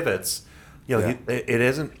Pivots. You know, Yeah. it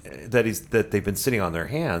isn't that they've been sitting on their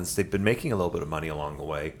hands. They've been making a little bit of money along the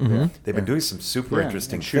way. They've been doing some super Yeah,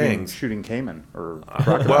 interesting and shooting, things. shooting caiman or Well,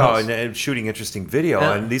 crocodiles. and shooting interesting video,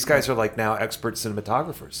 and these guys are like now expert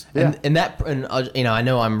cinematographers. Yeah. And you know, I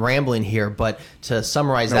know I'm rambling here, but to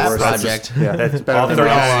summarize that worries. project, Yeah, That's better all than 30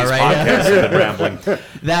 we of all these are, right? podcasts have been rambling.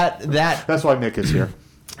 that That's why Mick is here.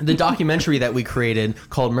 the documentary that we created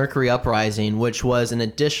called Mercury Uprising, which was an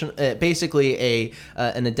addition, basically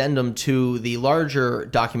an addendum to the larger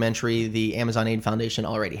documentary the Amazon Aid Foundation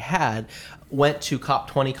already had, went to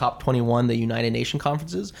COP20, COP21, the United Nations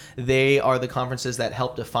conferences. They are the conferences that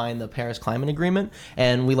help define the Paris Climate Agreement,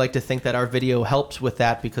 and we like to think that our video helped with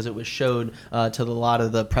that because it was showed to a lot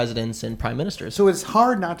of the presidents and prime ministers. So it's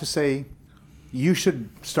hard not to say you should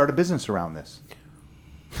start a business around this.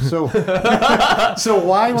 So, so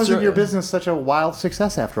why wasn't your business such a wild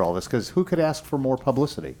success after all this? Because who could ask for more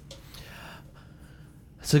publicity?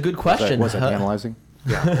 It's a good question. Was that analyzing?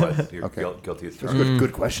 Yeah, it was. You're Okay. guilty of That's throwing. a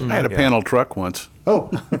good question. I had a panel truck once. Oh,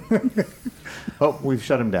 oh, we've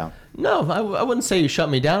shut him down. No, I wouldn't say you shut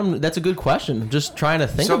me down. That's a good question. I'm just trying to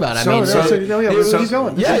think So- about it. I so- mean, so- keep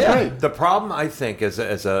going. This Yeah, is yeah. great. The problem, I think, as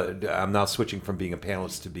I'm now switching from being a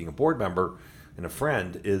panelist to being a board member and a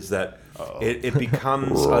friend, is that it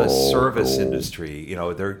becomes a service industry. You know,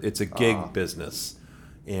 it's a gig business,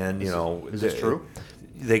 and you know, Is this true?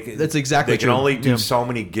 That's exactly They can true. only do Yeah. so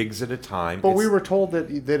many gigs at a time. But we It's- were told that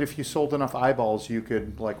if you sold enough eyeballs, you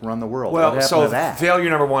could like run the world. what well, happened so to that? failure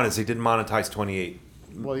number one is they didn't monetize 28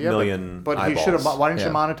 Well, yeah, million but you eyeballs. should have. Why didn't you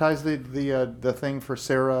Yeah. monetize the thing for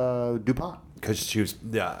Sarah DuPont? Because she was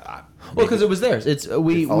Well, because it was theirs. It's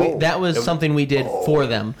we Oh. that was something we did for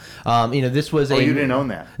them. You know, this was Oh, a. you didn't own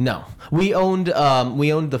that. No, we owned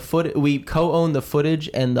the foot. We co-owned the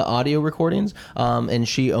footage and the audio recordings, and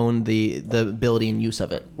she owned the ability and use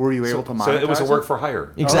of it. Were you able to monetize so it was a work for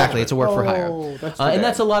hire. Exactly, it's a work for Oh, hire, that's too and bad.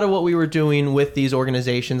 that's a lot of what we were doing with these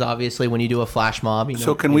organizations. Obviously, when you do a flash mob, you know,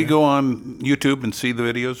 So can we go on YouTube and see the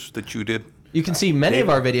videos that you did? You can see many of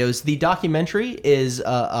our videos. The documentary is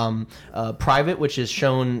private, which is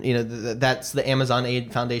shown. You know, that's the Amazon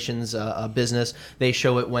Aid Foundation's business. They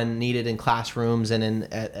show it when needed in classrooms and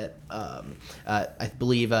I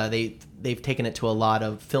believe they've taken it to a lot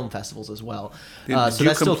of film festivals as well. Did So you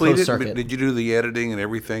that's still complete closed it? circuit. Did you do the editing and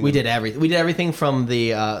everything? We did everything. We did everything from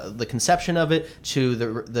the conception of it to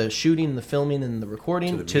the shooting, the filming, and the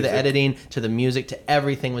recording, to the music. editing, to the music, to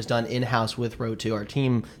everything was done in house with Road 2. Our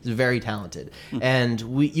team is very talented, and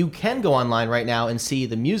you can go online right now and see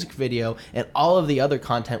the music video and all of the other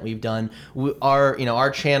content we've done.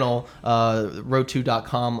 Our channel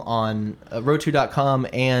Road2.com on Road2.com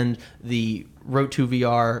and the Road 2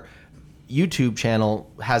 VR YouTube channel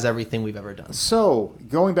has everything we've ever done. So,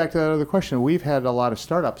 going back to that other question, we've had a lot of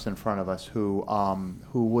startups in front of us who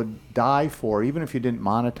would die for, even if you didn't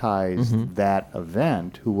monetize that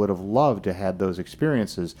event, who would have loved to had those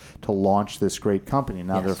experiences to launch this great company.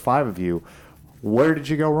 Now, Yes. there are 5 of you. Where did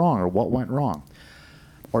you go wrong, or what went wrong?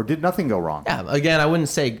 Or did nothing go wrong? Yeah, again, I wouldn't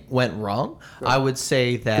say went wrong. I would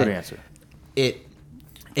say that Good answer.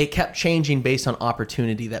 it kept changing based on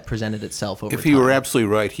opportunity that presented itself over If time. he were absolutely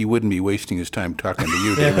right, he wouldn't be wasting his time talking to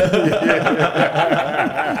you, David.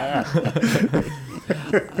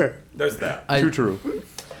 There's that. Too true.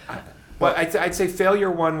 Well, I'd say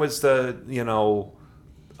failure one was the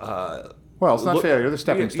Well, it's not Look- failure. They're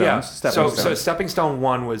stepping stones. Yeah. Stepping So stones. stepping stone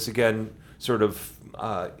one was again sort of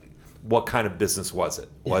what kind of business was it?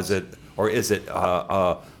 Was it, or is it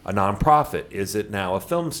a nonprofit? Is it now a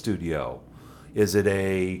film studio? Is it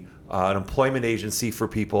an employment agency for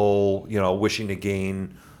people wishing to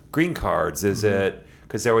gain green cards? Is it,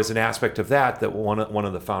 because there was an aspect of that one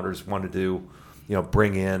of the founders wanted to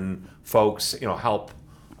bring in folks, help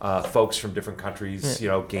folks from different countries,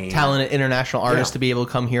 gain talented international artists Yeah. to be able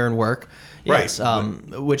to come here and work. Right.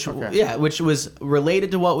 Yes, which was related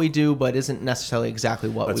to what we do, but isn't necessarily exactly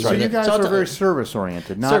what That's we So right. do. you guys So were it's- very service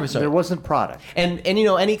oriented. Service-oriented. There wasn't product. and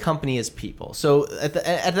any company is people. So at the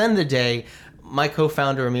end of the day, my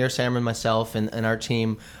co-founder Amir Salmon, myself, and our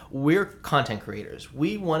team, we're content creators.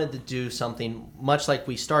 We wanted to do something much like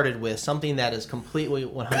we started with, something that is completely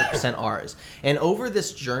 100% ours. And over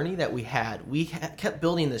this journey that we had, kept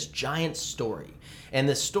building this giant story. And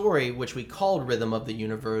this story, which we called Rhythm of the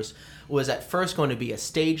Universe, was at first going to be a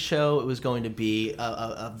stage show. It was going to be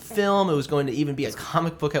a film. It was going to even be a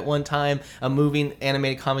comic book at one time, a moving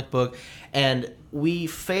animated comic book. And we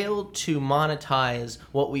failed to monetize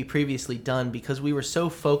what we previously done because we were so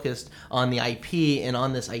focused on the IP and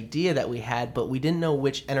on this idea that we had, but we didn't know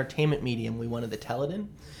which entertainment medium we wanted to tell it in.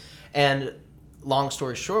 And long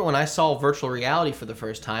story short, when I saw virtual reality for the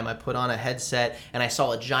first time, I put on a headset and I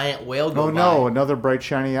saw a giant whale go by. Oh no, another bright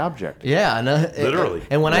shiny object. Yeah, Literally.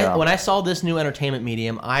 And when I saw this new entertainment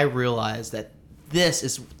medium, I realized that this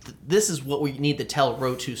is what we need to tell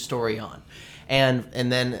Row 2 story on. And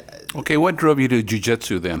then Okay, what drove you to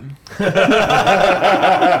jiu-jitsu then?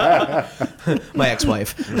 my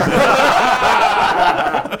ex-wife.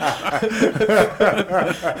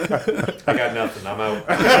 I got nothing. I'm out.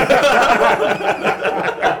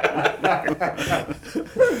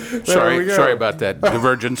 Sorry about that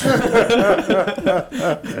divergence. That's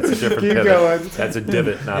a different Keep pivot. going. That's a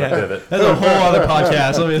divot, not a pivot. That's a whole other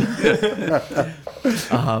podcast.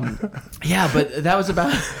 Yeah, but that was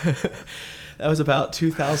about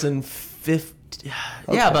 2015.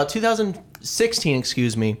 Yeah, about 2016.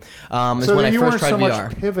 Excuse me. Is So when I you first weren't tried so VR.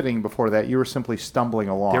 much pivoting before that. You were simply stumbling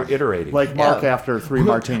along. They're iterating. Like Mark Yeah. after 3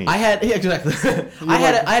 martinis. Exactly. I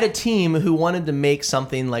had a team who wanted to make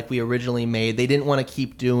something like we originally made. They didn't want to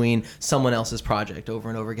keep doing someone else's project over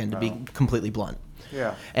and over again, to be completely blunt.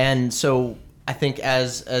 Yeah. And so I think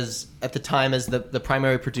as at the time as the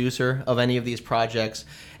primary producer of any of these projects,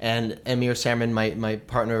 and Amir Salmon, my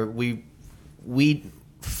partner, we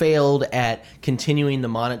failed at continuing to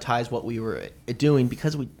monetize what we were doing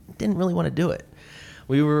because we didn't really want to do it.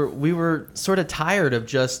 We were sort of tired of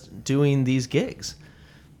just doing these gigs.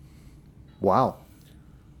 Wow.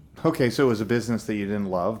 Okay, so it was a business that you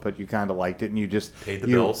didn't love, but you kind of liked it, and you just Paid the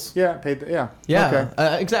bills. Yeah, paid. Yeah. Yeah,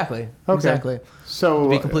 Okay. exactly. Okay. Exactly. So, To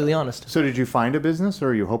be completely honest. So did you find a business, or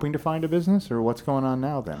are you hoping to find a business, or what's going on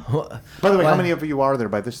now then? By the way, how Well- many of you are there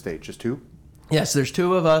by this stage? Just 2? Yes, there's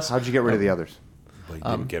 2 of us. How'd you get rid of the others? They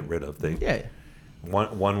didn't get rid of. Yeah.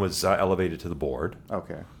 One was elevated to the board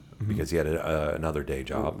Okay. because he had another day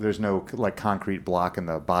job. There's no like concrete block in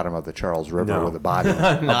the bottom of the Charles River No. with a body,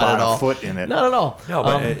 Not about at all. a foot in it. Not at all. No,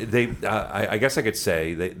 but I guess I could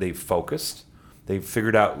say they focused. They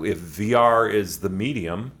figured out if VR is the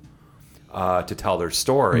medium to tell their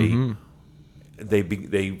story.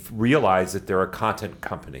 They realize that they're a content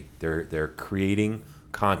company. They're creating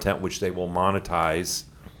content which they will monetize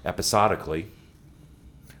episodically.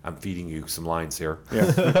 I'm feeding you some lines here.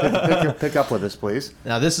 Yeah. Pick up with us, please.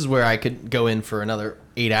 Now this is where I could go in for another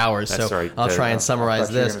 8 hours. That's so right. I'll try and I summarize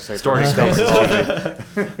thought you were this. gonna say Story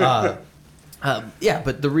something. Yeah,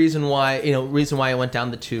 but the reason why I went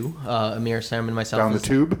down the 2, Amir, Sam, and myself Down the is-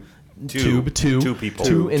 tube. Two two people.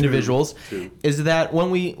 two individuals, Two. is that when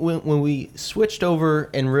we switched over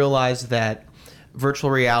and realized that virtual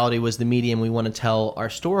reality was the medium we want to tell our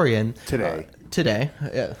story in Today.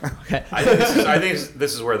 yeah, okay. I think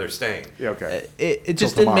this is where they're staying. Yeah, okay. It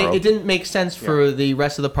just Till didn't tomorrow. make sense for the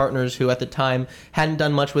rest of the partners who at the time hadn't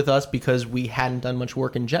done much with us because we hadn't done much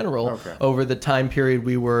work in general Okay. over the time period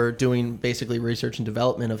we were doing basically research and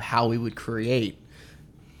development of how we would create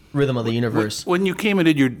Rhythm of the Universe. When you came and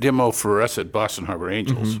did your demo for us at Boston Harbor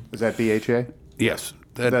Angels, Is that BHA? yes,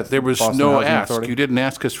 That's there was Boston no Housing ask. Authority? You didn't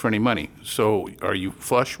ask us for any money. So are you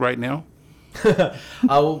flush right now?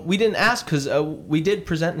 We didn't ask because we did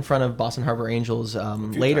present in front of Boston Harbor Angels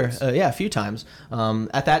later. times. A few times.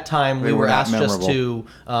 At that time, we They were were not asked just memorable.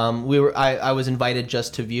 to. I was invited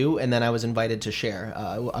just to view, and then I was invited to share.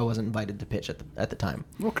 I wasn't invited to pitch at the time.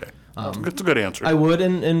 Okay. That's a good answer. I would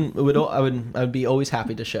and I would be always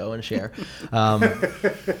happy to show and share.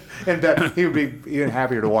 And he would be even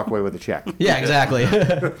happier to walk away with a check. Yeah, exactly.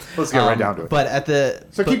 Let's get right down to it. But at the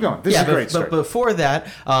So keep going. This is a great story. But before that,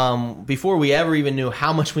 before we ever even knew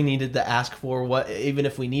how much we needed to ask for, what even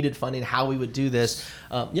if we needed funding, how we would do this.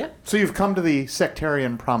 Yeah. So you've come to the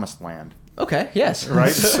sectarian promised land, Okay. Yes.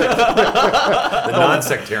 right? The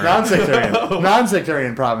non-sectarian.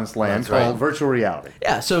 non-sectarian promised land That's right. called virtual reality.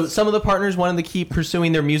 Yeah, so some of the partners wanted to keep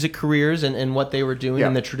pursuing their music careers and what they were doing Yeah.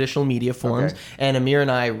 in the traditional media forms. Okay. And Amir and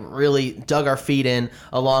I really dug our feet in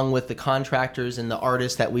along with the contractors and the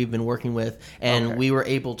artists that we've been working with. And Okay. we were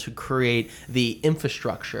able to create the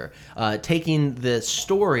infrastructure, taking the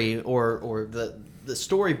story or the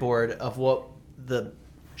storyboard of what the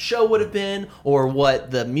show would have been or what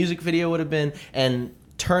the music video would have been and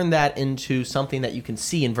turn that into something that you can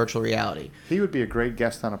see in virtual reality. He would be a great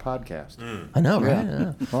guest on a podcast. I know, right?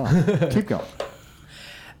 Yeah. Wow. Keep going.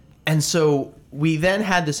 And so we then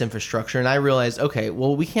had this infrastructure, and I realized, okay,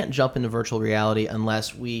 well, we can't jump into virtual reality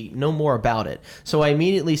unless we know more about it. So I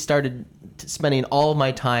immediately started spending all of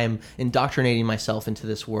my time indoctrinating myself into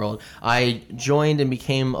this world. I joined and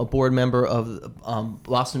became a board member of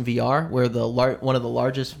Boston VR, where one of the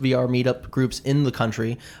largest VR meetup groups in the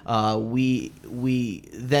country. We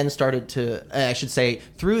then started to, I should say,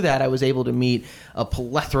 through that I was able to meet a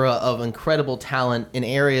plethora of incredible talent in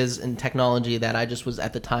areas and technology that I just was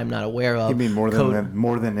at the time not aware of. You mean more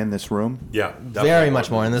than in this room? Yeah, Very much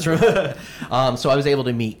more in this room. So I was able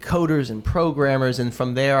to meet coders and programmers, and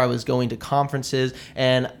from there I was going to conferences,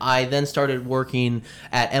 and I then started working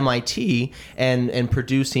at MIT and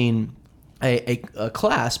producing a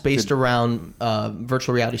class based around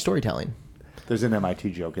virtual reality storytelling. There's an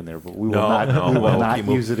MIT joke in there, but we will No, not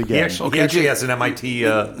use it again. He actually has an MIT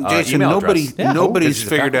Jason, email address. nobody's He's a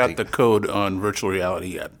figured out faculty. the code on virtual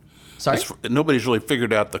reality yet. Sorry? Nobody's really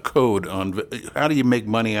figured out the code on how do you make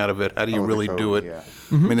money out of it? How do you the really code, do it? yeah.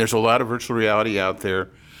 I mean, there's a lot of virtual reality out there.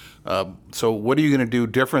 So what are you going to do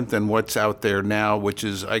different than what's out there now, which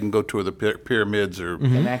is I can go tour the pyramids or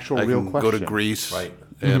An actual I real can question. go to Greece. Right.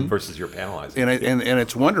 And, Versus your panelizing. and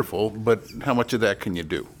it's wonderful, but how much of that can you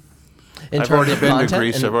do? In I've terms already of been to content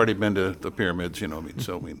Greece. and- I've already been to the pyramids.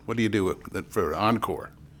 What do you do for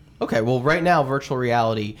Encore? Okay, well, right now, virtual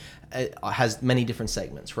reality has many different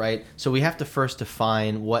segments, right? So we have to first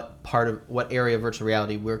define what area of virtual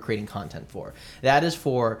reality we're creating content for. That is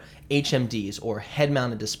for HMDs, or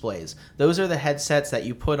head-mounted displays. Those are the headsets that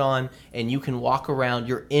you put on and you can walk around.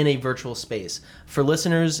 You're in a virtual space. For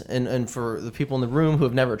listeners and for the people in the room who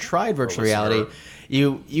have never tried virtual reality,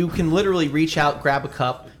 you can literally reach out, grab a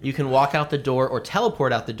cup, you can walk out the door or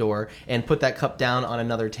teleport out the door and put that cup down on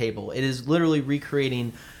another table. It is literally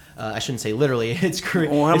recreating. I shouldn't say literally. It's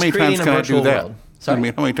Well, how many creating times a can I virtual do that? world. Sorry? I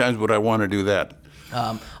mean, how many times would I want to do that?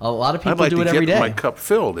 A lot of people I'd like do to it every get day. my cup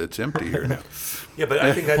filled. It's empty here now. Yeah, but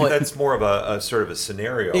I think that's more of a sort of a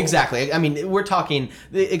scenario. Exactly. I mean, we're talking.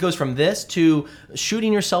 It goes from this to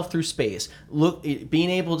shooting yourself through space. Being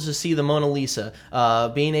able to see the Mona Lisa.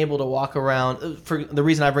 Being able to walk around. For the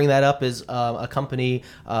reason I bring that up is a company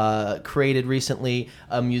created recently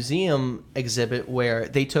a museum exhibit where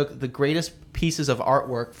they took the greatest pieces of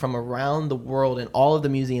artwork from around the world in all of the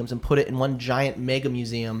museums and put it in one giant mega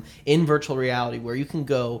museum in virtual reality, where you can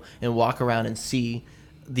go and walk around and see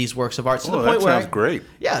these works of art. To the point that where sounds great.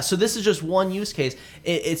 Yeah, so this is just one use case.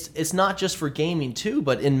 It's not just for gaming too,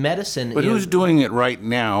 but in medicine. But who's doing it right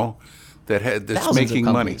now that's thousands making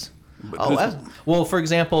of money? companies. Well, for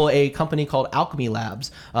example, a company called Alchemy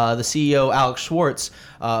Labs. The CEO, Alex Schwartz,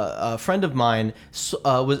 a friend of mine,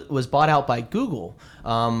 was bought out by Google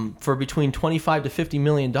for between $25 to $50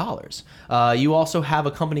 million. You also have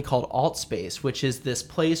a company called AltSpace, which is this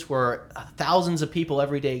place where thousands of people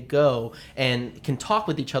every day go and can talk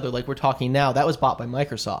with each other like we're talking now. That was bought by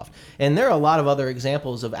Microsoft. And there are a lot of other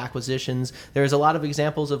examples of acquisitions. There's a lot of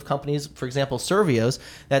examples of companies, for example, Survios,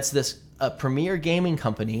 that's this a premier gaming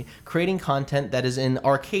company creating content that is in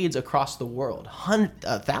arcades across the world,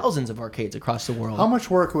 thousands of arcades across the world. How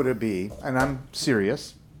much work would it be, and I'm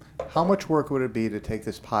serious, how much work would it be to take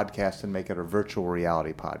this podcast and make it a virtual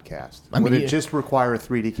reality podcast? Would it just require a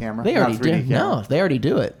 3D camera? They already do. No, they already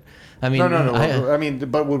do it. I mean, No. I mean,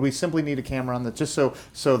 but would we simply need a camera on that, just so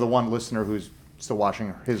the one listener who's still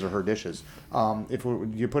washing his or her dishes,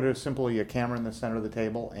 you put simply a camera in the center of the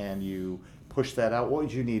table and you push that out, what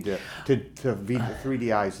would you need to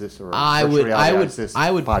 3Dize this or I would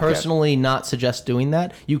podcast? personally not suggest doing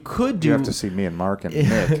that. You could do. You have to see me and Mark and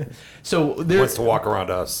Nick. So Wants there's to walk around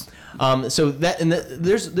us. so that and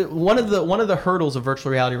there's one of the hurdles of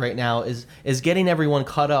virtual reality right now is getting everyone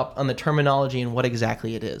caught up on the terminology and what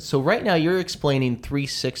exactly it is. So right now you're explaining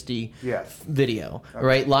 360 Yes. video,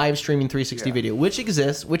 right? Live streaming 360 Yeah. video, which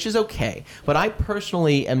exists, which is okay. But I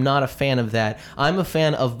personally am not a fan of that. I'm a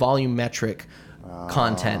fan of volumetric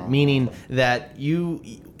content, meaning that you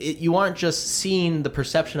aren't just seeing the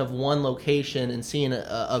perception of one location and seeing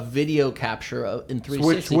a video capture in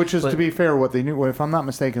 360. Which is, to be fair, what they knew. If I'm not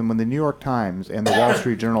mistaken, when the New York Times and the Wall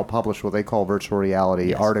Street Journal publish what they call virtual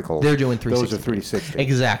reality articles, they're doing 360. Those are 360.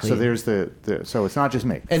 Exactly. So there's so it's not just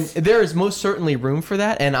me. And there is most certainly room for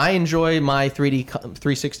that, and I enjoy my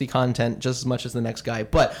 360 content just as much as the next guy.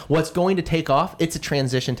 But what's going to take off? It's a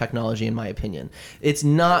transition technology, in my opinion. It's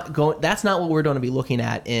not going. That's not what we're going to be looking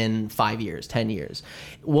at in 5 years, 10 years.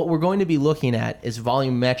 what we're going to be looking at is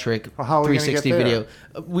volumetric Well, how are we gonna 360 get there?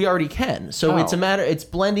 video. We already can. So How? it's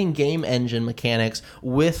blending game engine mechanics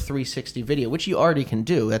with 360 video, which you already can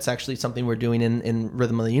do. That's actually something we're doing in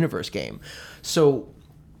Rhythm of the Universe game. So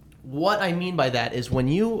what I mean by that is when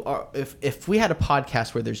you are, if we had a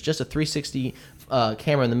podcast where there's just a 360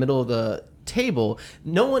 camera in the middle of the table,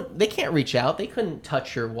 they can't reach out. They couldn't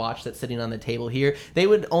touch your watch that's sitting on the table here. They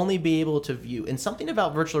would only be able to view. And something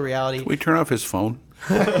about virtual reality, We turn off his phone.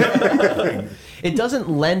 it doesn't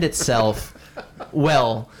lend itself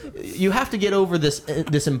well. You have to get over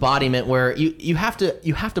this embodiment where you have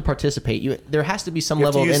to participate. There has to be some You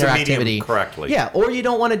have level to of use the medium interactivity correctly. Yeah, or you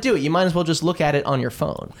don't want to do it. You might as well just look at it on your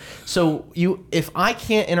phone. So if I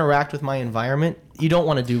can't interact with my environment, you don't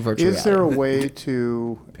want to do virtual Is there a reality. way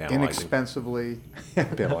to Panelizing. inexpensively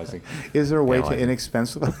panelizing? Is there a way to Panelizing.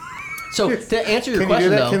 inexpensively? So to answer your Can you do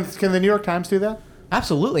question that? though, Can the New York Times do that?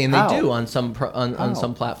 absolutely, and they How? do on some on How?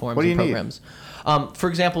 some platforms What do and you need? programs. For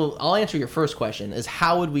example, I'll answer your first question: is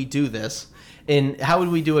how would we do this? How would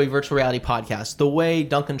we do a virtual reality podcast? The way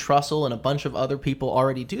Duncan Trussell and a bunch of other people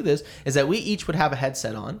already do this is that we each would have a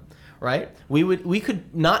headset on, right? We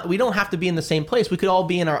don't have to be in the same place. We could all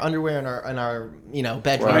be in our underwear in our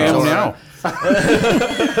bedrooms. I am or- now.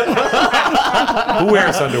 Who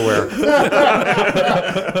wears underwear?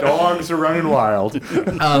 Dogs are running wild.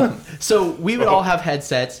 So we would all have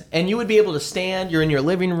headsets, and you would be able to stand. You're in your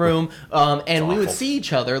living room, and we would awful. see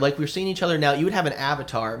each other like we're seeing each other now. You would have an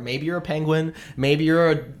avatar. Maybe you're a penguin. Maybe you're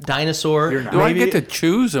a dinosaur. You're not. Do I maybe- get to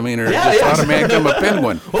choose? I mean, or Yeah, just yeah. automatically I'm a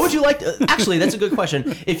penguin? What would you like to... Actually, that's a good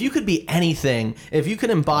question. If you could be anything, if you could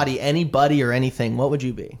embody anybody or anything, what would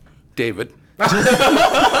you be? David.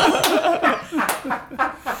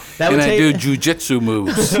 That And would I take... do jujitsu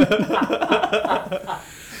moves.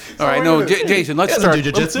 All right, no, Jason, let's doesn't start.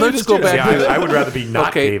 do jujitsu, Let's just go do- back Yeah, to I would rather be not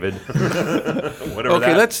Okay. David. Whatever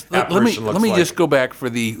Okay, that let me apparition looks like. just go back for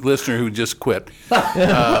the listener who just quit.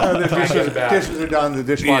 The dishes, back. dishes are done. The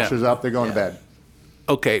dishwasher's up. They're going to bed.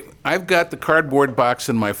 Okay, I've got the cardboard box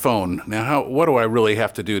in my phone. Now, what do I really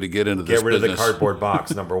have to do to get into this Get rid of business? the cardboard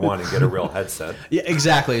box, number one, and get a real headset. Yeah,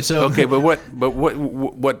 exactly. So... Okay, but what?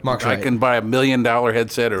 Mark's I right. can buy $1 million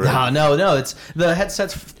headset or No. It's the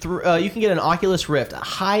headsets. You can get an Oculus Rift, a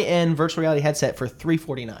high-end virtual reality headset for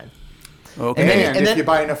 $349. okay. And then- And, if then- you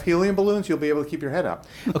buy enough helium balloons, you'll be able to keep your head up.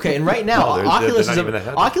 Okay, and right now, No, they're Oculus not even a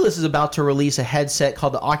headset. Oculus is about to release a headset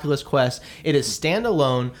called the Oculus Quest. It is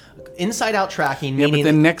standalone, inside-out tracking, Yeah, but meaning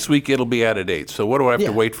then next week it'll be out of date. So what do I have Yeah.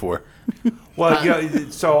 to wait for? Well, yeah.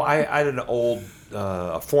 So I had an old,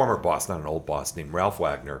 a former boss, not an old boss, named Ralph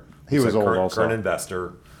Wagner. He He's was a old current, also. current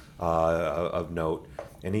investor of note,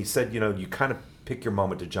 and he said, you kind of pick your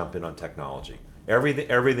moment to jump in on technology.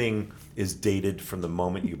 Everything is dated from the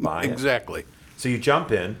moment you buy it. Exactly. So you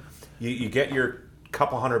jump in, you get your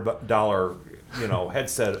couple $100,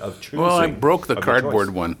 headset of choosing. Well, I broke the of your cardboard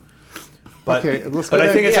choice. one. But, Okay, let's but go I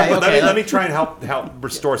back- think it's Yeah, okay. let me try and help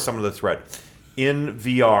restore some of the thread. In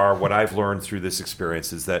VR, what I've learned through this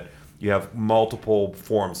experience is that you have multiple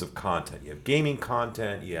forms of content. You have gaming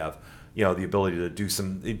content. You have the ability to do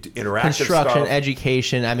some interactive construction, stuff.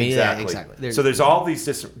 education. I mean, Exactly. yeah, exactly. So there's all these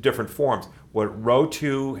different forms. What Row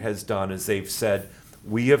 2 has done is they've said,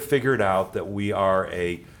 we have figured out that we are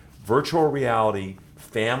a virtual reality,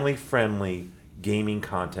 family-friendly gaming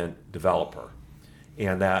content developer.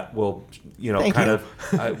 And that will, Thank kind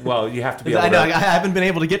you. of, well, you have to be able I know. I to. haven't been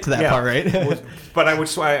able to get to that part, right? But I'll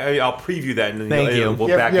preview that and then Thank you. we'll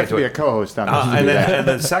you back have to into be it. a co-host on this. to And do that.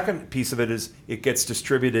 then the second piece of it is it gets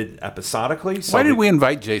distributed episodically. So Why did we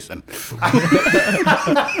invite Jason?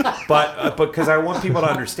 But because I want people to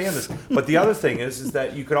understand this. But the other thing is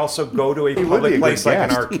that you could also go to a would be a public good place like an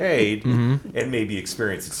guest. arcade and maybe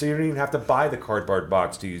experience it. So you don't even have to buy the cardboard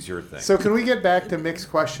box to use your thing. So can we get back to Mick's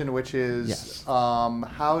question, which is, Yes.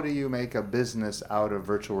 how do you make a business out of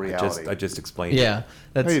virtual reality? I just explained. Yeah,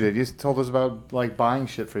 No, that's you did. You told us about like buying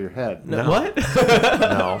shit for your head. No. what. it.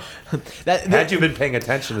 No. that, Had you been paying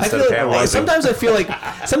attention I instead feel of like, analyzing. sometimes I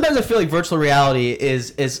feel like virtual reality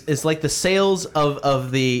is like the sales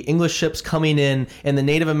of the English ships coming in and the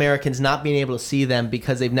Native Americans not being able to see them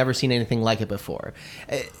because they've never seen anything like it before.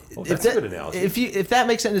 that's a good analogy. If that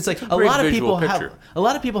makes sense, it's like a great lot of visual people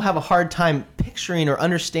picture. have a hard time picturing or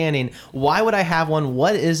understanding why would I have one?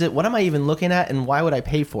 What is it? What am I even looking at? And why would I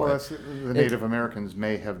pay for Well, it? that's, the Native Americans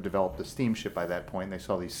may have developed a steamship by that point. And they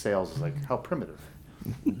saw these sails as like, how primitive.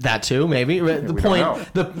 That too, maybe. The we point,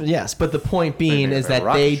 don't yes, but the point being may is have that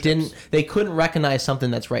rocket they ships. they couldn't recognize something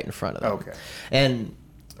that's right in front of them. Okay. And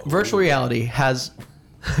virtual reality has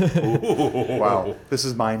Wow, this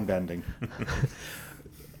is mind bending.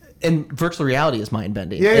 and virtual reality is mind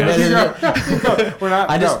bending. Yeah, keep going. We're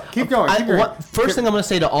not. Keep going. First thing I'm going to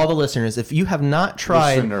say to all the listeners: if you have not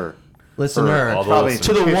tried, listener, All the Probably, listeners.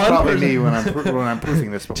 to the it's one probably person- me when I'm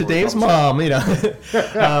proofing this. to Dave's mom, There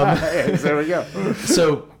we go.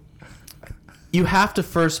 So you have to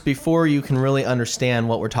first, before you can really understand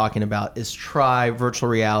what we're talking about, is try virtual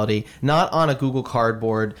reality, not on a Google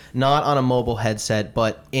Cardboard, not on a mobile headset,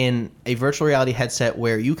 but in a virtual reality headset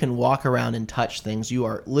where you can walk around and touch things. You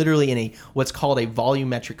are literally in what's called a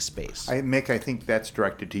volumetric space. Mick, I think that's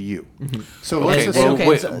directed to you. So Okay, let's well, assume.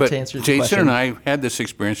 wait, so but to answer your Jason question. and I had this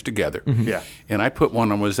experience together. Yeah. And I put one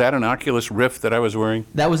on. Was that an Oculus Rift that I was wearing?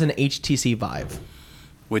 That was an HTC Vive,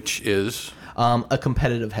 Which is a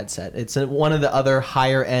competitive headset. It's one of the other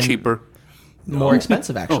higher end, cheaper. more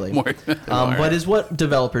expensive actually. more expensive. But is what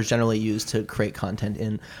developers generally use to create content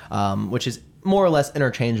in, which is more or less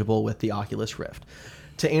interchangeable with the Oculus Rift.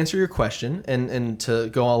 To answer your question and to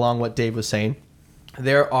go along what Dave was saying,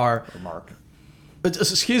 there are. Mark.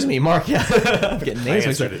 Excuse me, Mark. Yeah, I'm getting I names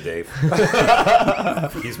mixed answered up.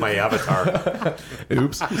 to Dave. He's my avatar.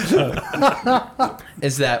 Oops.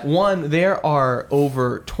 Is that one? There are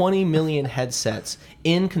over 20 million headsets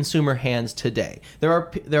in consumer hands today. There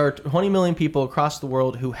are 20 million people across the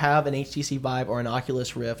world who have an HTC Vive or an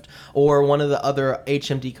Oculus Rift or one of the other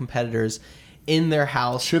HMD competitors in their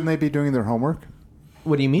house. Shouldn't they be doing their homework?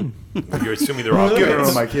 What do you mean? You're assuming they're all Give it to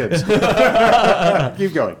kids. my kids.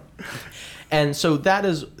 Keep going. And so that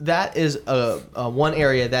is a one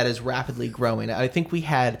area that is rapidly growing. I think we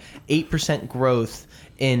had 8% growth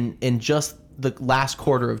in just the last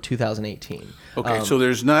quarter of 2018. Okay, so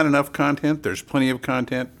there's not enough content. There's plenty of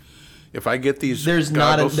content. If I get these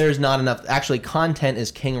goggles, there's not enough. Actually, content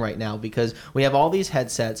is king right now because we have all these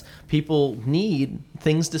headsets. People need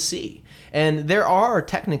things to see, and there are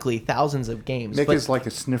technically thousands of games. Mick but, is like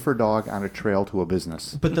a sniffer dog on a trail to a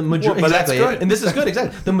business. but the majority, Well, but that's exactly, good. and this is good.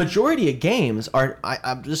 Exactly, the majority of games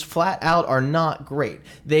I'm just flat out are not great.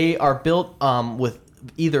 They are built with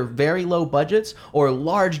either very low budgets or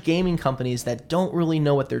large gaming companies that don't really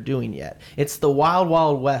know what they're doing yet. It's the wild,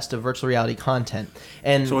 wild west of virtual reality content.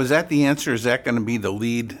 And so is that the answer? Is that going to be the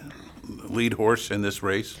lead horse in this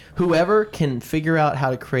race? whoever can figure out how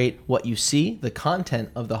to create what you see, the content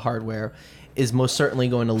of the hardware, is most certainly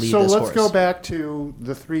going to lead So this let's horse. go back to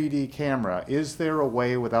the 3D camera. Is there a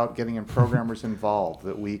way, without getting programmers involved,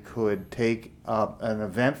 that we could take an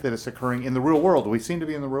event that is occurring in the real world? We seem to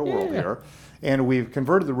be in the real world here. And we've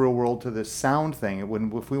converted the real world to this sound thing.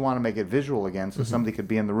 If we want to make it visual again, so somebody could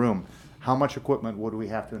be in the room, how much equipment would we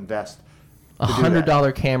have to invest? A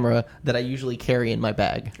 $100 camera that I usually carry in my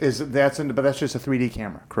bag. But that's just a 3D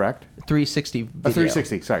camera, correct? 360 video. A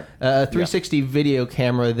 360, sorry. A 360 video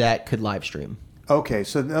camera that could live stream. Okay,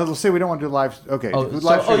 so let's say we don't want to do live. Okay, Oh,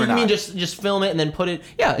 live stream or you mean not. just film it and then put it?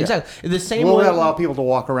 Yeah, exactly. The same Will way. that allow people to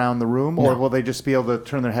walk around the room, or will they just be able to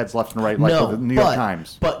turn their heads left and right like No, the New York but,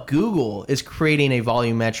 Times? But Google is creating a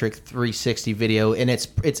volumetric 360 video, and it's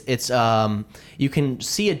you can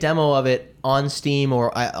see a demo of it on Steam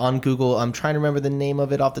or on Google. I'm trying to remember the name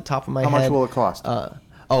of it off the top of my How head. much will it cost?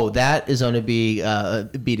 That is going to be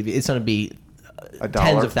B2B. It's going to be $1?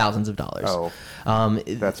 tens of thousands of dollars. Oh,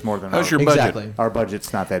 that's more than How's our, your budget? Exactly. our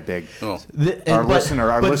budget's not that big. Oh. Our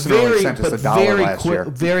listener only sent us $1 last year.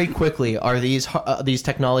 Very quickly are these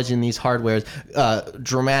technology and these hardwares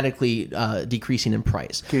dramatically decreasing in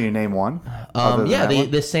price. Can you name one? Other than that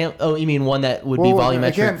one? the Sam. Oh, you mean one that would be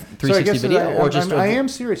volumetric again, 360 video, or just? I am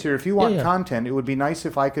serious here. If you want Yeah. content, it would be nice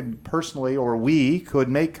if I could personally, or we could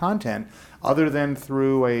make content other than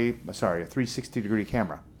through a 360-degree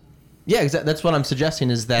camera. Yeah, exactly. That's what I'm suggesting.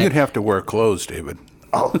 Is that You'd have to wear clothes, David.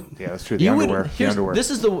 Oh, yeah, that's true. The you underwear. would? The underwear. This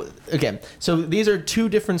is again. So these are two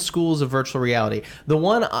different schools of virtual reality. The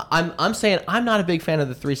one I'm saying I'm not a big fan of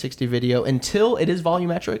the 360 video until it is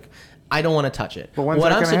volumetric. I don't want to touch it. But when's what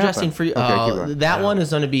that I'm gonna suggesting happen? for you, Okay, keep going. that one is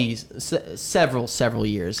going to be several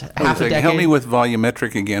years, half a Like, decade. help me with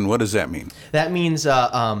volumetric again. What does that mean? That means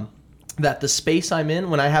that the space I'm in,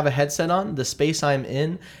 when I have a headset on, the space I'm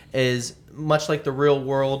in is much like the real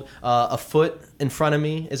world. A foot in front of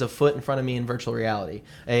me is a foot in front of me in virtual reality.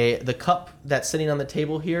 The cup that's sitting on the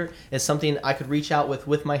table here is something I could reach out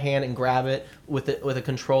with my hand and grab it with a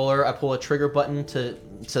controller. I pull a trigger button to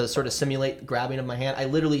sort of simulate grabbing of my hand. I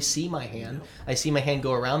literally see my hand. I see my hand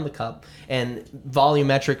go around the cup. And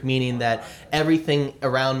volumetric meaning that everything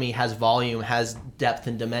around me has volume, has depth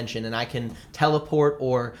and dimension, and I can teleport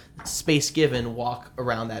or space given walk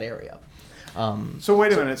around that area. So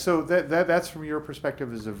wait a minute. So that's from your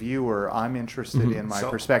perspective as a viewer. I'm interested in my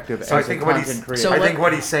perspective So I as a think what content he's creator. So I let- think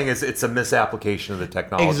what he's saying is it's a misapplication of the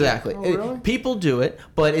technology. Exactly. Oh, really? People do it,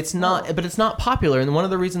 but it's not. But it's not popular. And one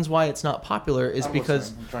of the reasons why it's not popular is I'm because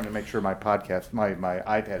listening. I'm trying to make sure my podcast, my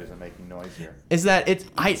iPad isn't making noise here. is that it's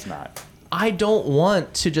It's not. I don't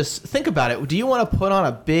want to just think about it. Do you want to put on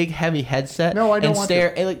a big heavy headset No, I don't and want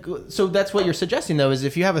stare? And like, so that's what you're suggesting, though, is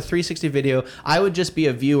if you have a 360 video, I would just be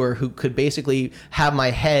a viewer who could basically have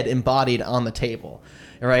my head embodied on the table,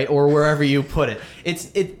 right, or wherever you put it. It's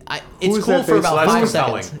is cool that for about baseball- 5 less seconds.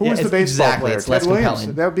 compelling? Who Yeah, is the it's- baseball exactly, player? It's less Ted Williams.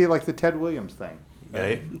 compelling. That would be like the Ted Williams thing.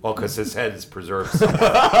 Okay? Well, because his head is preserved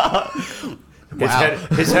somewhat.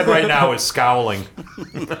 His head right now is scowling.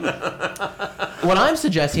 What I'm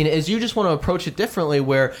suggesting is you just want to approach it differently,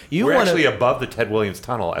 where you We're want actually to. above the Ted Williams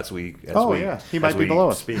tunnel as we. Oh, yeah. He might as be we below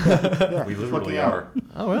us. Speak. We looking literally out. are.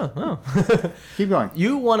 Oh yeah. Oh. Keep going.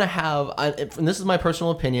 You want to have, and this is my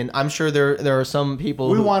personal opinion. I'm sure there are some people.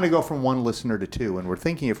 We who, want to go from 1 listener to 2, and we're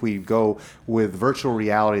thinking if we go with virtual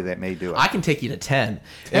reality, that may do it. I can take you to 10.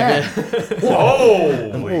 10.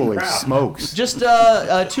 Whoa! Holy smokes! Just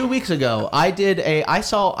 2 weeks ago, I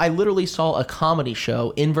literally saw a comedy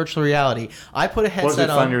show in virtual reality. I put a Was headset it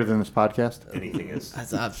on. funnier than this podcast? Anything is.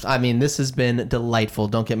 I mean, this has been delightful.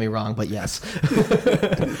 Don't get me wrong, but yes.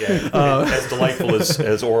 Yeah, as delightful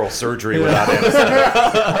as oral surgery without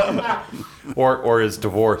anesthesia. or his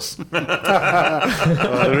divorce. There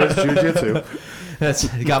is jujitsu. That's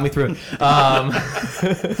it got me through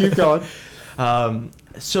it. Keep going.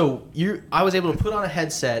 So I was able to put on a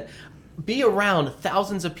headset, be around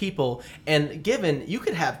thousands of people, and given you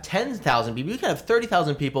could have 10,000 people, you could have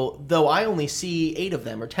 30,000 people, though I only see 8 of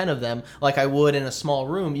them or 10 of them like I would in a small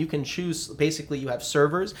room. You can choose, basically you have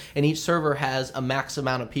servers, and each server has a max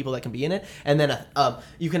amount of people that can be in it, and then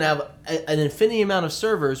you can have an infinity amount of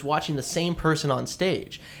servers watching the same person on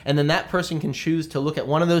stage, and then that person can choose to look at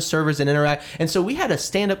one of those servers and interact. And so we had a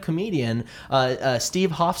stand-up comedian,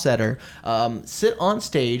 Steve Hofstetter, sit on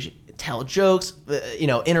stage, tell jokes,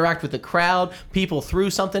 interact with the crowd. People threw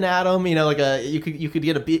something at him, like you could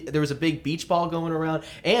get there was a big beach ball going around,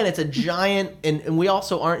 and it's a giant, and we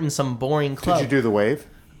also aren't in some boring club. Did you do the wave?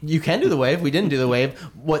 You can do the wave. We didn't do the wave.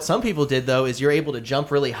 What some people did, though, is you're able to jump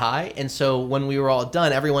really high. And so when we were all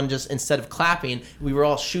done, everyone just, instead of clapping, we were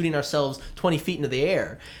all shooting ourselves 20 feet into the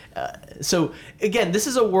air. So, again, this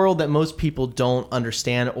is a world that most people don't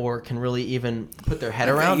understand or can really even put their head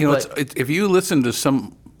around. If you listen to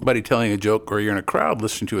somebody telling a joke, or you're in a crowd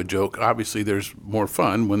listening to a joke, obviously there's more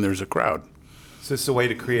fun when there's a crowd. So it's a way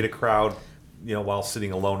to create a crowd, while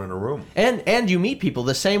sitting alone in a room. And you meet people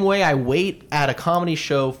the same way I wait at a comedy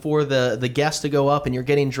show for the guests to go up, and you're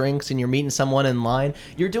getting drinks and you're meeting someone in line.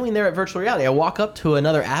 You're doing there at virtual reality. I walk up to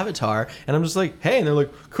another avatar and I'm just like, hey, and they're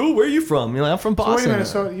like, cool, where are you from? I'm from So Boston. wait a minute.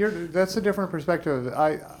 So that's a different perspective.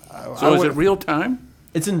 So is it real time?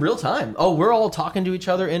 It's in real time. Oh, we're all talking to each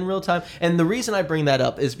other in real time. And the reason I bring that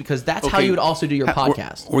up is because that's how Okay. you would also do your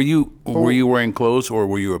podcast. Were you wearing clothes, or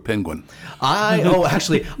were you a penguin?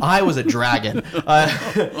 Actually, I was a dragon.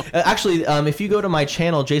 If you go to my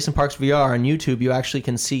channel, Jason Parks VR on YouTube, you actually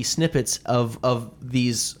can see snippets of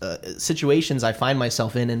these situations I find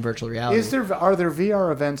myself in virtual reality. Are there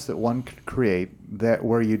VR events that one could create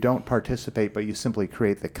where you don't participate, but you simply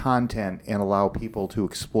create the content and allow people to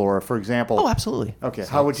explore? For example. Oh, absolutely. Okay,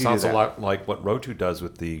 how would you do Sounds that? a lot like what Rotu does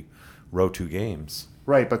with the Rotu games.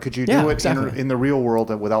 Right, but could you Yeah, do it exactly. in the real world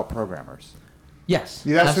without programmers? Yes,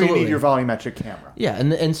 That's absolutely. where you need your volumetric camera. Yeah,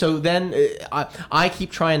 and so then I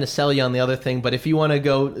keep trying to sell you on the other thing, but if you want to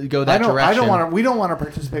go that direction, I don't want to. We don't want to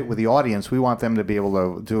participate with the audience. We want them to be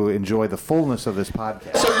able to enjoy the fullness of this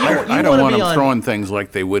podcast. So you I don't wanna want be them on- throwing things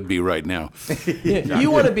like they would be right now.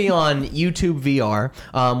 You want to be on YouTube VR,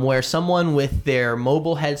 where someone with their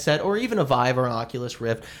mobile headset or even a Vive or an Oculus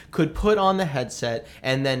Rift could put on the headset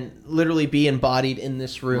and then literally be embodied in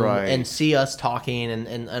this room Right. and see us talking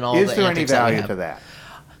and all Is the there any antics that we value have. to that?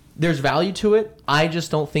 There's value to it. I just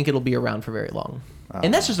don't think it'll be around for very long.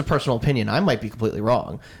 And that's just a personal opinion. I might be completely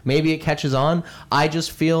wrong. Maybe it catches on. I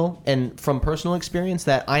just feel, and from personal experience,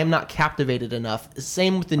 that I am not captivated enough.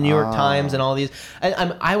 Same with the New York Times and all these.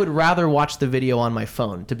 I would rather watch the video on my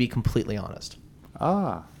phone, to be completely honest.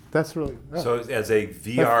 That's really. So as a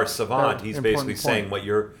VR savant, that's he's an basically important saying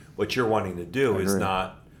point. what you're wanting to do is agree.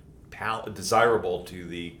 not desirable to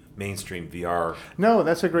the mainstream VR. No,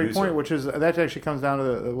 that's a great user. point. Which is that actually comes down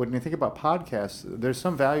to when you think about podcasts. There's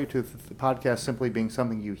some value to the podcast simply being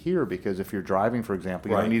something you hear, because if you're driving, for example,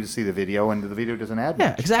 you Right. don't need to see the video, and the video doesn't add Yeah,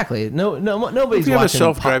 much. exactly. Nobody's If you have a watching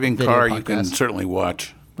self-driving video car, you can podcasts. certainly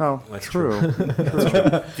watch. No, That's true.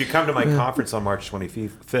 If you come to my conference on March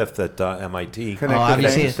 25th at MIT, Connect Oh, have you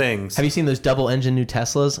seen things. Have you seen those double-engine new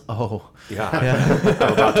Teslas? Oh, Yeah,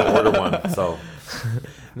 I'm about to order one. So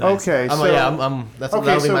nice. Okay, I'm, so yeah, I'm that'll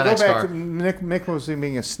okay, be so my go next back car. to Nick was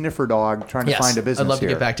being a sniffer dog trying to Yes, find a business I'd love to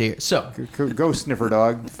here. get back to you. So, Go sniffer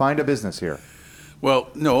dog, find a business here. Well,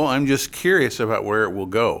 no, I'm just curious about where it will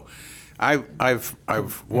go. I've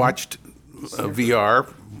watched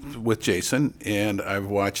VR with Jason, and I've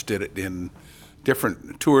watched it in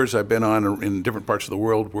different tours I've been on in different parts of the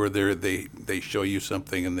world where they show you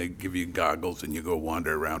something and they give you goggles and you go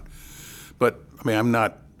wander around. But I mean, I'm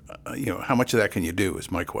not. How much of that can you do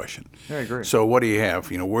is my question. Yeah, I agree. So what do you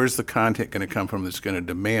have? Where's the content going to come from that's going to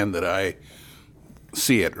demand that I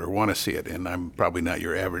see it or want to see it? And I'm probably not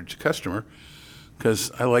your average customer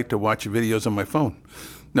because I like to watch videos on my phone.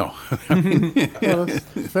 No, Well, that's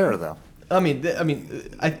fair though.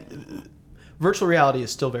 virtual reality is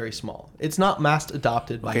still very small. It's not mass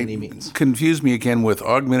adopted by any means. Confuse me again with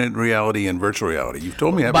augmented reality and virtual reality. You've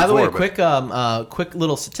told me that By the before. way, but quick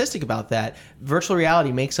little statistic about that: virtual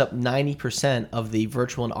reality makes up 90% of the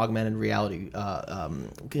virtual and augmented reality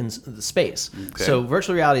space. Okay. So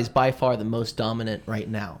virtual reality is by far the most dominant right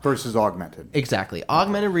now. Versus augmented. Exactly.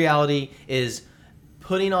 Augmented reality is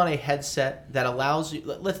putting on a headset that allows you,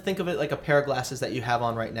 let's think of it like a pair of glasses that you have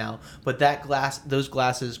on right now, but those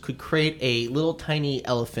glasses could create a little tiny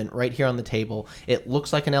elephant right here on the table. It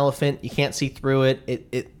looks like an elephant. You can't see through it.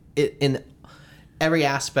 It in every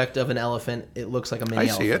aspect of an elephant, it looks like a mini I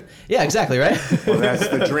elephant. see it. Yeah, exactly, right? Well, that's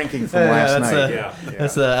the drinking from last that's night.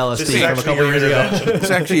 That's the This LSD is from a actually couple your years ago. intervention.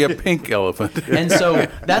 it's actually a pink elephant. And so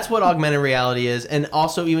that's what augmented reality is, and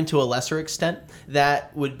also even to a lesser extent,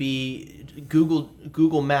 that would be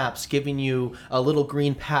Google Maps giving you a little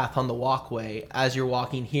green path on the walkway as you're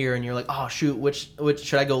walking here, and you're like, oh shoot, which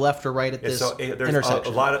should I go left or right at this so there's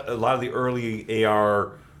intersection? a lot of the early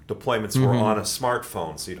AR deployments were on a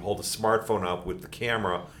smartphone. So you'd hold a smartphone up with the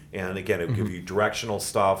camera, and again, it would give you directional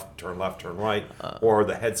stuff: turn left, turn right, or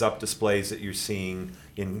the heads-up displays that you're seeing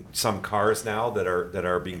in some cars now that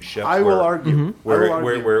are being shipped. I will argue.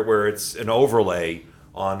 where it's an overlay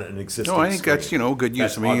on an existing. No, I think that's, screen. good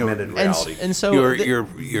use. That's I mean, augmented reality. and so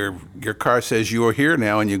your car says you're here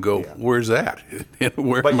now, and you go, where's that?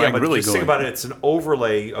 Where But am yeah, I but really just going? think about it. It's an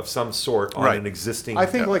overlay of some sort on Right. an existing. I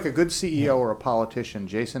think like a good CEO or a politician,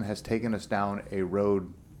 Jason has taken us down a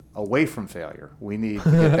road away from failure. We need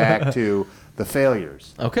to get back to the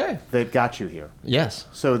failures Okay. that got you here. Yes.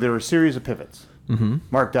 So there were a series of pivots.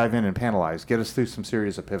 Mark, dive in and panelize. Get us through some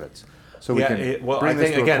series of pivots. So we can I bring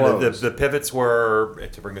this think to a again close. the pivots were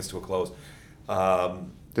to bring us to a close.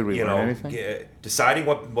 Did we learn anything? Deciding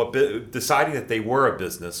deciding that they were a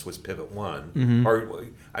business was pivot one, or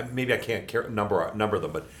maybe I can't number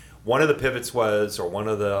them, but one of the pivots was, or one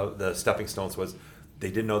of the stepping stones was, they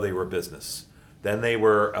didn't know they were a business. Then they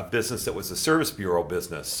were a business that was a service bureau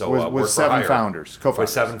business. So With work for seven hire. founders, co-founders. With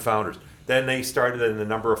 7 founders. Then they started, and the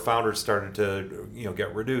number of founders started to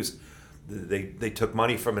get reduced. They took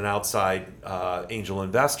money from an outside angel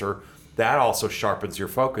investor. That also sharpens your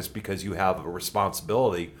focus because you have a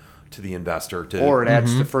responsibility to the investor. Or it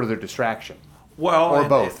adds to further distraction. Well, or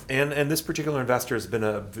both. And this particular investor has been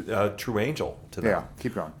a true angel to them. Yeah,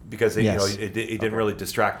 keep going. Because they, Yes. it didn't really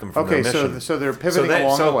distract them from Okay, their mission. so they're pivoting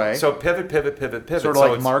along the way. So pivot. Sort of So like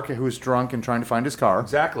it's- Mark, who's drunk and trying to find his car,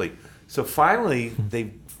 Exactly. So finally,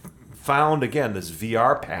 they found again this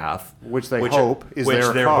VR path, Which they hope is which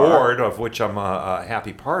their their car. board, of which I'm a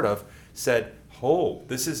happy part of, said, "Oh,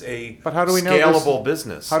 this is a But how do we know this- scalable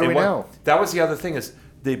business." how do And we know? That was the other thing is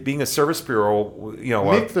being a service bureau.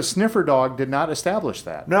 Nick the sniffer dog did not establish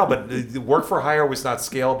that. no, but the work for hire was not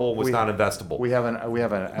scalable, was not investable. We have an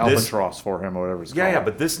albatross for him or whatever it's called. yeah,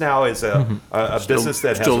 but this now is a business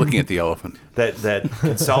that Still has looking at the elephant. that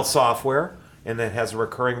can sell software and that has a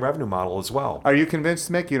recurring revenue model as well. Are you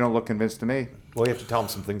convinced, Mick? You don't look convinced to me. Well, you have to tell them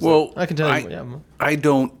some things. Well, I can tell you, yeah. I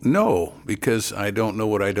don't know because I don't know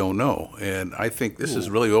what I don't know, and I think this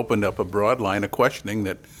has really opened up a broad line of questioning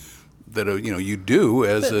that you do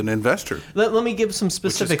as an investor. Let me give some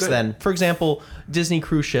specifics good. then. For example, Disney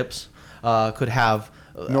cruise ships could have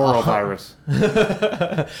Norovirus.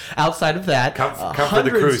 outside of that, Come for the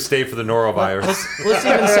hundreds- cruise, stay for the norovirus. Let's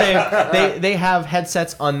even say they have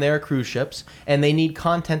headsets on their cruise ships, and they need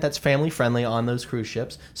content that's family friendly on those cruise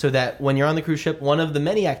ships, so that when you're on the cruise ship, one of the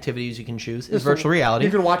many activities you can choose is virtual reality.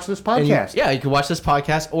 You can watch this And you- podcast. you can watch this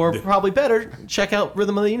podcast, or probably better, check out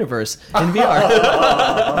Rhythm of the Universe in VR.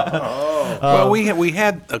 Well, we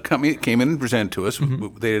had a company that came in and presented to us.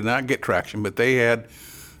 They did not get traction, but they had.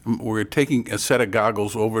 We're taking a set of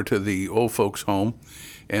goggles over to the old folks' home,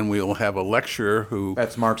 and we'll have a lecturer who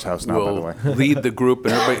That's Mark's house now, by the will way. lead the group,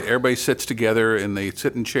 and everybody sits together, and they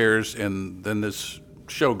sit in chairs, and then this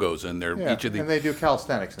show goes in there. Yeah, Each of the and they do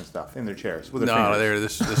calisthenics and stuff in their chairs with their no, fingers. there.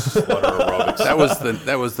 This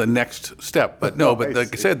that was the next step. But no, but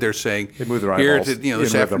like I said, they're saying They move their here, eyeballs this in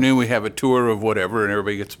rhythm. afternoon we have a tour of whatever, and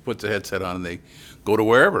everybody puts a headset on, and they go to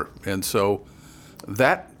wherever. And so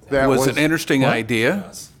that was an interesting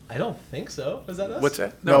idea. I don't think so. Is that us? What's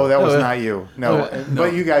that? No, that was No, not you. No, no.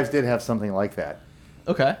 but you guys did have something like that.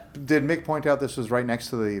 Okay. Did Mick point out this was right next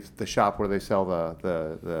to the shop where they sell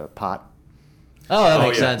the pot? Oh, that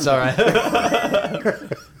makes yeah. sense. All right.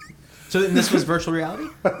 So then this was virtual reality?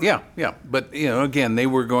 Yeah. But again, they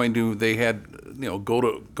were going to. They had go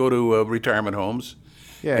to retirement homes.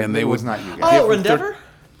 Yeah, and they it was would not you guys. Oh, Give- Endeavor?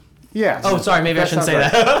 Yeah. Oh, sorry. Maybe I shouldn't say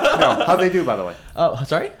sounds that. right. No, how'd they do, by the way? Oh,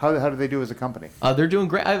 sorry. How did they do as a company? They're doing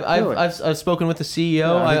great. Really? I've spoken with the CEO.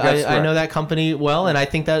 Yeah, I think that's I know correct. that company well, and I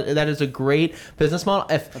think that is a great business model.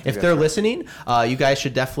 If that's they're right. listening, you guys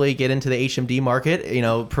should definitely get into the HMD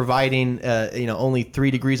market. Providing only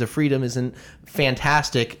 3 degrees of freedom isn't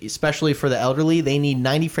fantastic, especially for the elderly. They need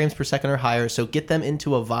 90 frames per second or higher. So get them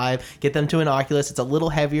into a Vive, get them to an Oculus. It's a little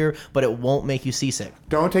heavier, but it won't make you seasick.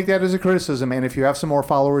 Don't take that as a criticism, and if you have some more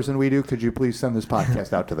followers than we do, could you please send this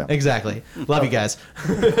podcast out to them? Exactly. Love you guys.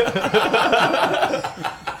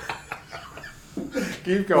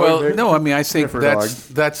 Keep going. Well, Nick. no, I mean, I think Sniffer dog.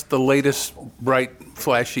 that's the latest bright,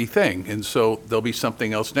 flashy thing, and so there'll be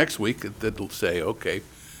something else next week that'll say, okay,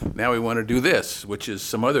 now we want to do this, which is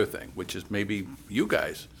some other thing, which is maybe you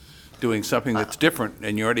guys doing something that's different,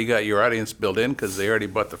 and you already got your audience built in because they already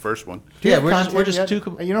bought the first one. Do you Yeah, have we're just- content we're just yet?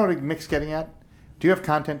 too You know what Mick's getting at? Do you have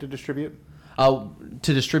content to distribute?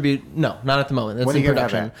 To distribute, no, not at the moment. That's When are in you gonna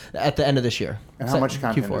have production at the end of this year. And how much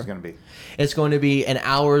content Q4. is going to be? It's going to be an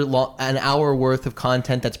hour worth of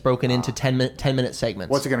content that's broken into 10-minute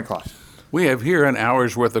segments. What's it going to cost? We have here an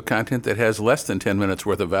hour's worth of content that has less than 10 minutes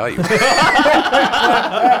worth of value.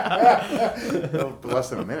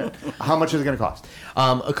 Less than a minute. How much is it going to cost?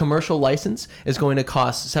 A commercial license is going to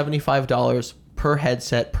cost $75 per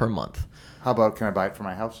headset per month. How about can I buy it for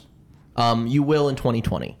my house? You will in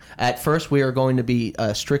 2020. At first, we are going to be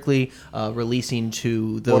strictly releasing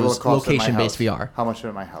to What will it those cost at my location-based house? VR. How much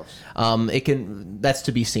at my house? That's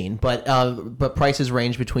to be seen, but prices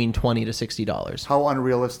range between $20 to $60. How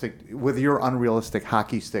unrealistic, with your unrealistic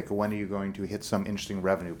hockey stick, when are you going to hit some interesting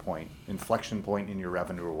revenue point, inflection point in your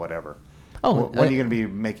revenue or whatever? Oh, When are you going to be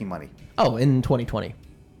making money? Oh, in 2020.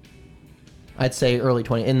 I'd say early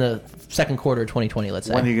 20, in the second quarter of 2020, let's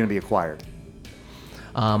say. When are you going to be acquired?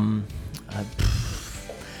 I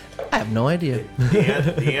have no idea.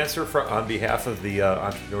 The answer on behalf of the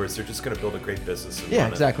entrepreneurs, they're just going to build a great business. And Yeah,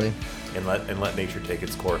 run it exactly. and let nature take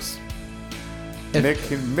its course.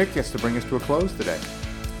 Mick gets to bring us to a close today.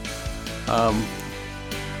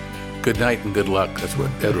 Good night and good luck. That's what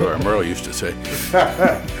Edward R. Murrow used to say.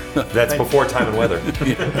 That's before time and weather.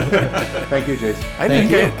 Thank you, Jason. I Thank didn't, you.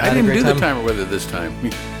 get, Had I a didn't great do the time. timer weather this time.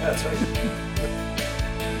 That's right.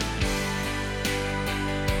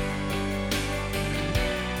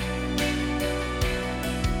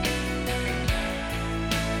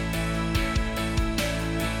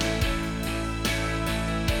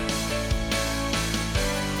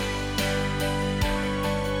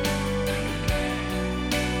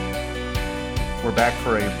 We're back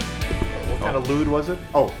for what kind of lude was it?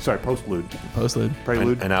 Oh, sorry, post-lude. Postlude.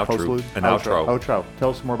 Prelude? An outro. Postlude? An outro. Outro. Tell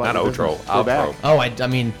us more about Not your outro, business. We're outro. back. Oh, I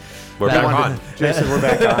mean... We're that back one- on. Jason, we're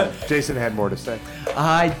back on. Jason had more to say.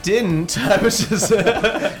 I didn't. I was just...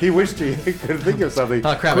 He wished he could think of something.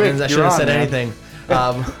 Oh, crap. Quick, I you're should have on, said man. anything.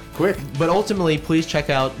 Quick. But ultimately, please check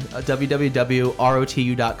out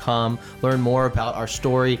www.rotu.com. Learn more about our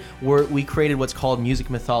story. We created what's called music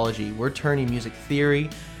mythology. We're turning music theory,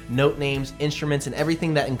 note names, instruments, and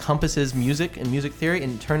everything that encompasses music and music theory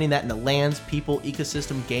and turning that into lands, people,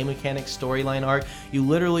 ecosystem, game mechanics, storyline arc. You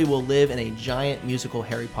literally will live in a giant musical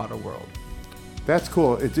Harry Potter world. That's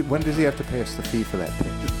cool. When does he have to pay us the fee for that pitch?